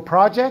in your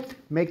project,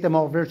 make them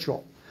all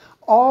virtual.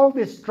 All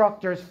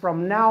destructors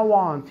from now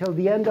on till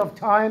the end of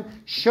time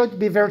should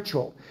be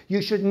virtual.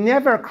 You should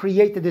never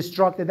create a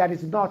destructor that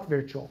is not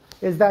virtual.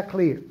 Is that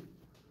clear?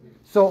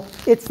 So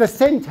it's the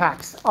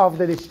syntax of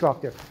the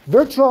destructor.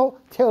 Virtual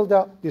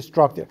tilde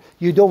destructor.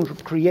 You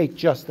don't create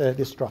just a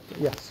destructor.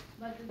 Yes?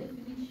 But the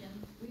definition,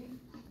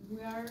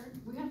 we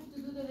have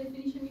to do the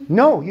definition.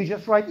 No, you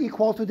just write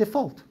equal to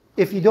default.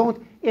 If you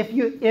don't,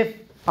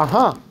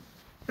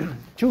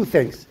 two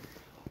things.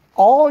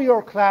 All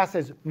your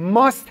classes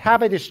must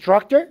have a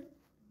destructor,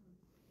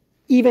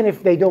 even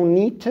if they don't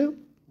need to.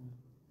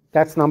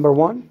 That's number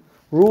 1.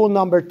 Rule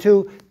number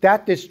 2,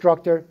 that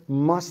destructor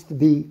must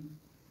be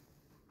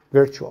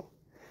virtual.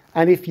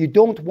 And if you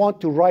don't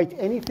want to write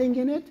anything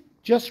in it,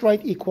 just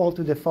write equal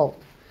to default.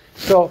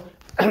 So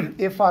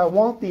if I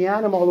want the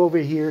animal over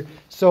here,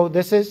 so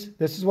this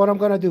is what I'm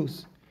going to do.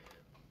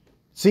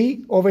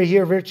 See, over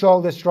here,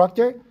 virtual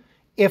destructor.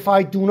 If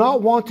I do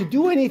not want to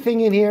do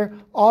anything in here,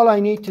 all I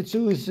need to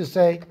do is to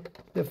say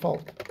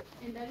default.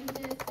 And that is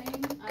the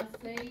same as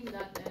saying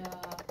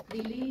that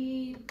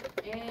delete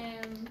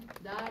and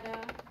data.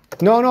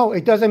 No,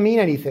 it doesn't mean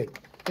anything.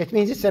 It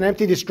means it's an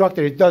empty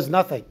destructor. It does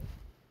nothing.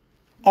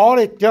 All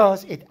it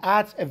does, it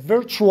adds a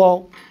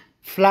virtual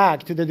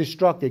flag to the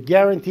destructor. It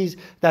guarantees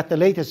that the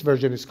latest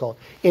version is called.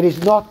 It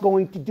is not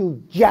going to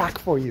do jack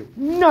for you.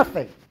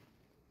 Nothing.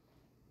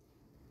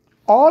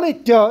 All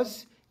it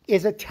does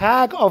is a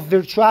tag of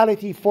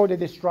virtuality for the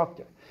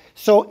destructor.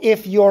 So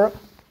if your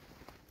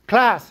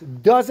class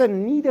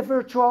doesn't need a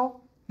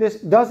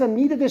doesn't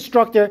need a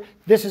destructor,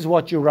 this is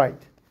what you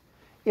write.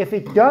 If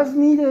it does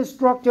need a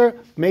destructor,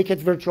 make it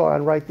virtual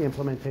and write the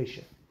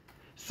implementation.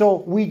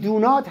 So we do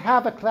not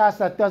have a class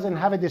that doesn't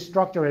have a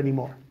destructor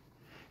anymore.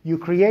 You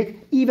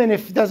create, even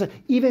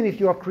if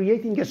you are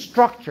creating a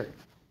structure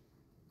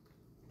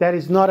that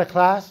is not a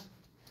class,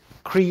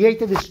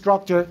 create a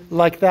destructor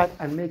like that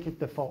and make it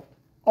default.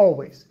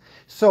 Always.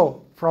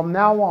 So from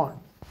now on,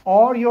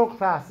 all your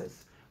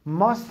classes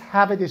must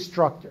have a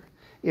destructor.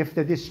 If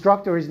the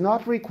destructor is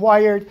not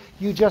required,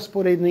 you just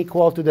put an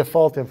equal to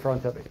default in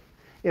front of it.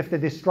 If the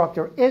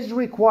destructor is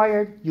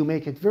required, you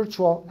make it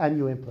virtual and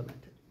you implement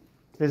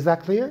it. Is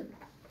that clear?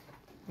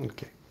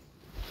 Okay.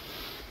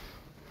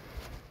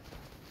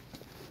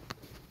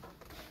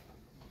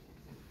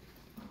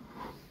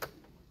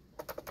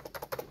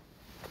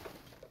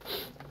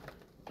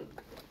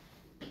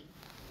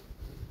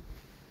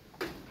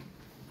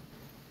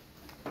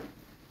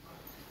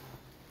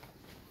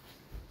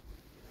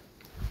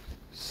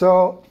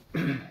 So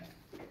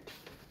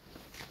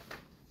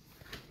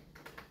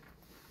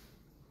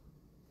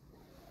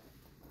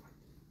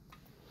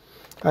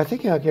I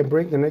think I can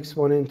bring the next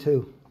one in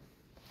too.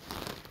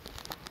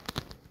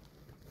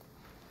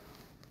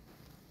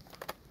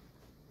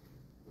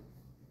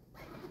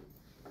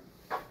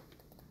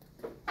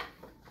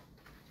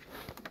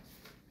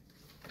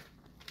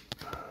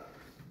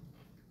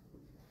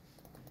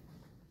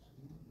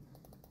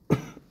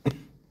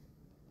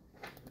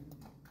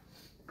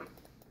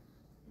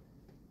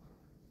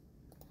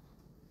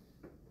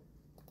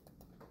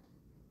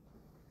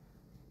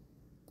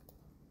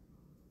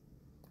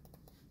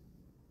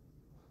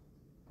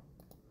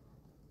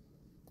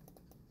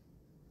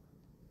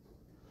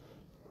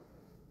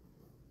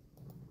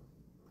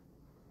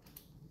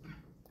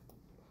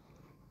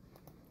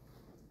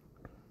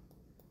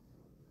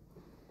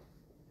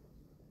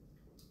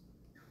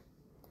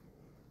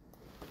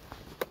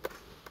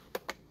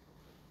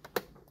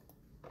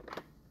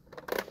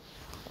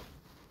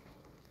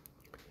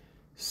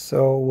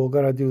 So we're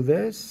going to do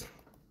this.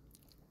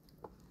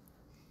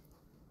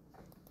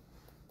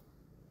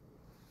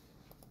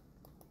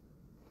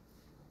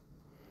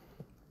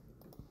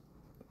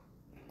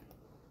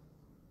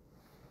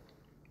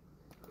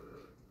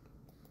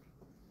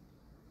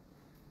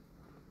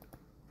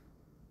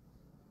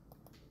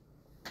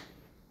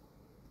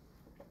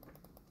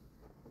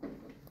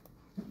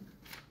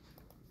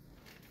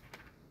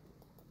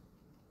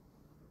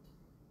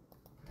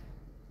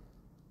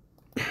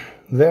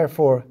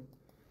 Therefore,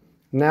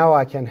 now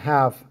I can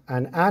have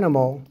an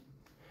animal,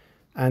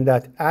 and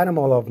that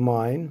animal of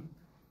mine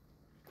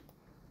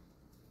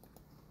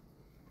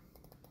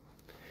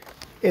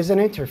is an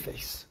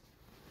interface.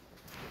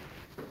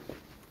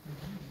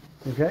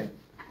 Okay?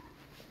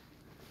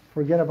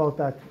 Forget about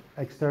that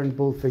external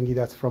bull thingy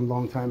that's from a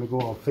long time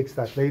ago. I'll fix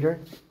that later.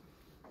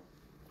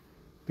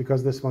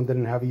 Because this one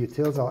didn't have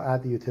utils, I'll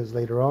add the utils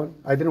later on.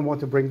 I didn't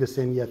want to bring this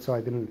in yet, so I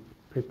didn't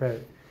prepare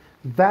it.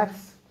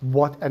 That's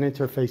what an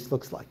interface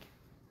looks like.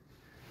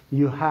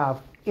 You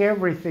have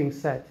everything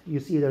set. You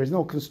see there is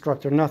no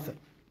constructor, nothing.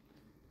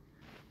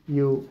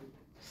 You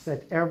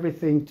set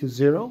everything to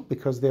 0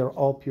 because they're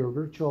all pure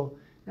virtual,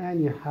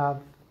 and you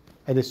have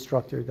a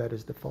destructor that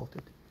is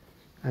defaulted.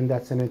 And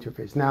that's an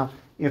interface. Now,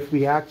 if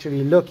we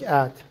actually look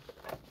at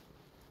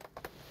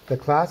the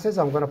classes,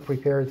 I'm going to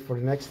prepare it for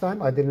the next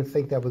time. I didn't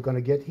think that we're going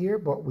to get here,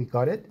 but we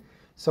got it.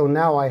 So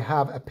now I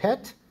have a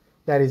pet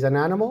that is an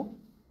animal.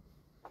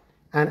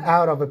 And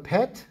out of a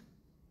pet,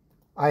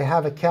 I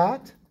have a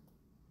cat.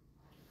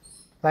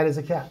 That is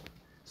a cat.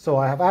 So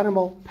I have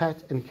animal,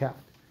 pet, and cat.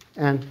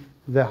 And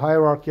the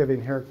hierarchy of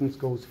inheritance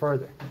goes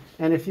further.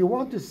 And if you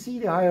want to see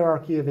the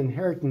hierarchy of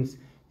inheritance,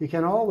 you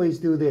can always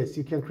do this.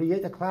 You can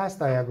create a class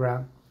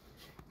diagram,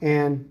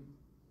 and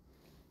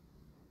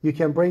you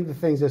can bring the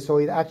things so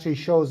it actually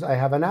shows I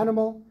have an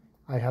animal,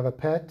 I have a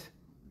pet,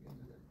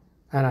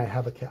 and I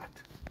have a cat.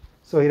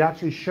 So it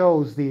actually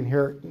shows the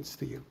inheritance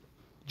to you.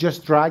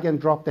 Just drag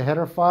and drop the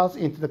header files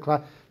into the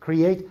class.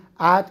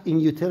 Add in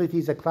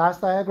utilities a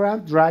class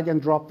diagram, drag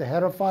and drop the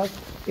header files.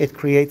 It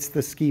creates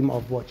the scheme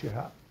of what you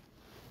have.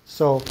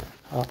 So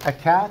a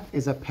cat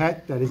is a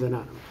pet that is an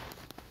animal.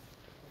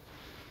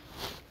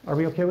 Are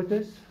we okay with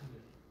this?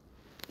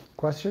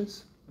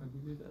 Questions? Can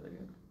you do that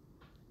again?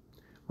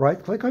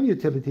 Right click on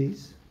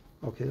utilities.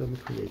 Okay, let me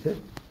create it.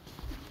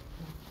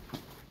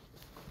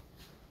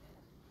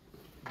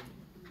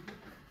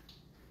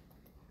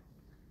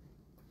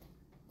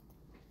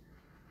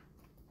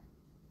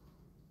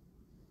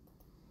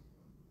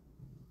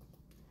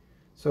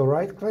 So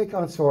right click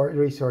on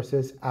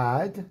resources,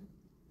 add,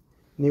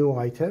 new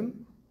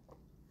item,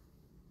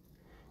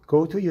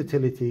 go to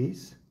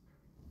utilities.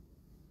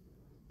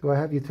 Do I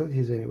have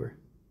utilities anywhere?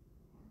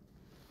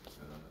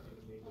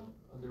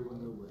 Under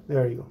window where?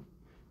 There you go.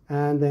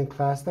 And then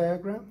class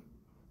diagram,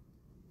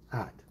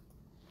 add.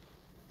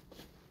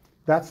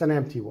 That's an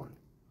empty one.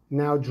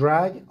 Now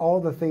drag all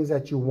the things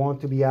that you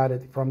want to be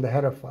added from the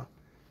header file.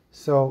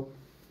 So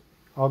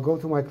I'll go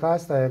to my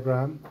class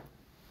diagram.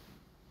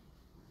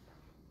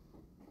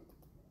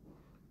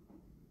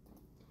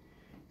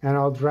 And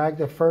I'll drag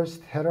the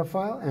first header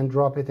file and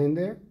drop it in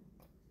there.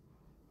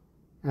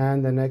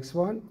 And the next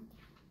one.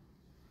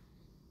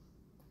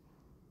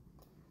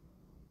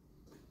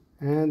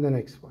 And the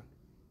next one.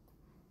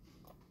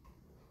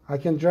 I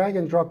can drag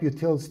and drop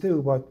utils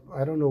too, but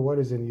I don't know what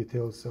is in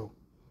utils, so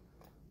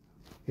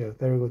yeah,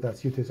 there we go,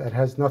 that's utils. It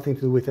has nothing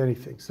to do with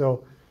anything.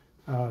 So,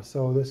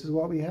 so this is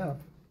what we have.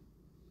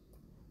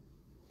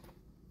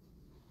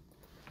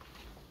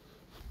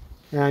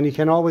 And you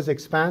can always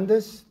expand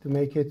this to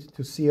make it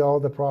to see all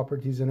the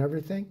properties and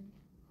everything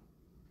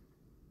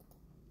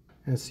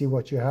and see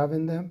what you have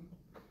in them.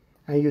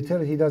 And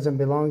utility doesn't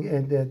belong,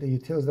 and the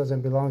utils doesn't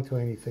belong to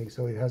anything,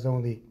 so it has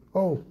only,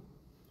 oh,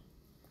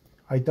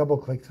 I double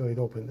clicked so it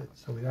opened it,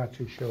 so it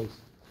actually shows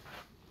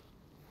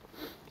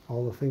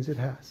all the things it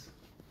has.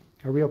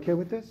 Are we okay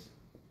with this?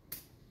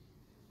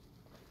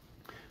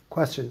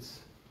 Questions?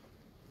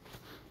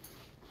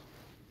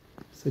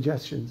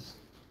 Suggestions?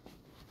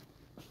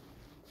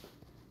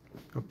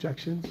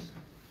 Objections?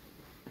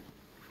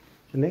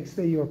 The next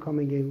day you are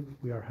coming in,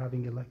 we are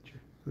having a lecture.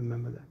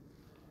 Remember that.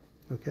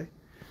 Okay?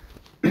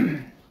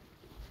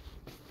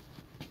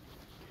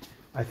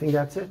 I think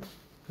that's it.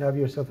 Have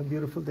yourself a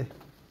beautiful day.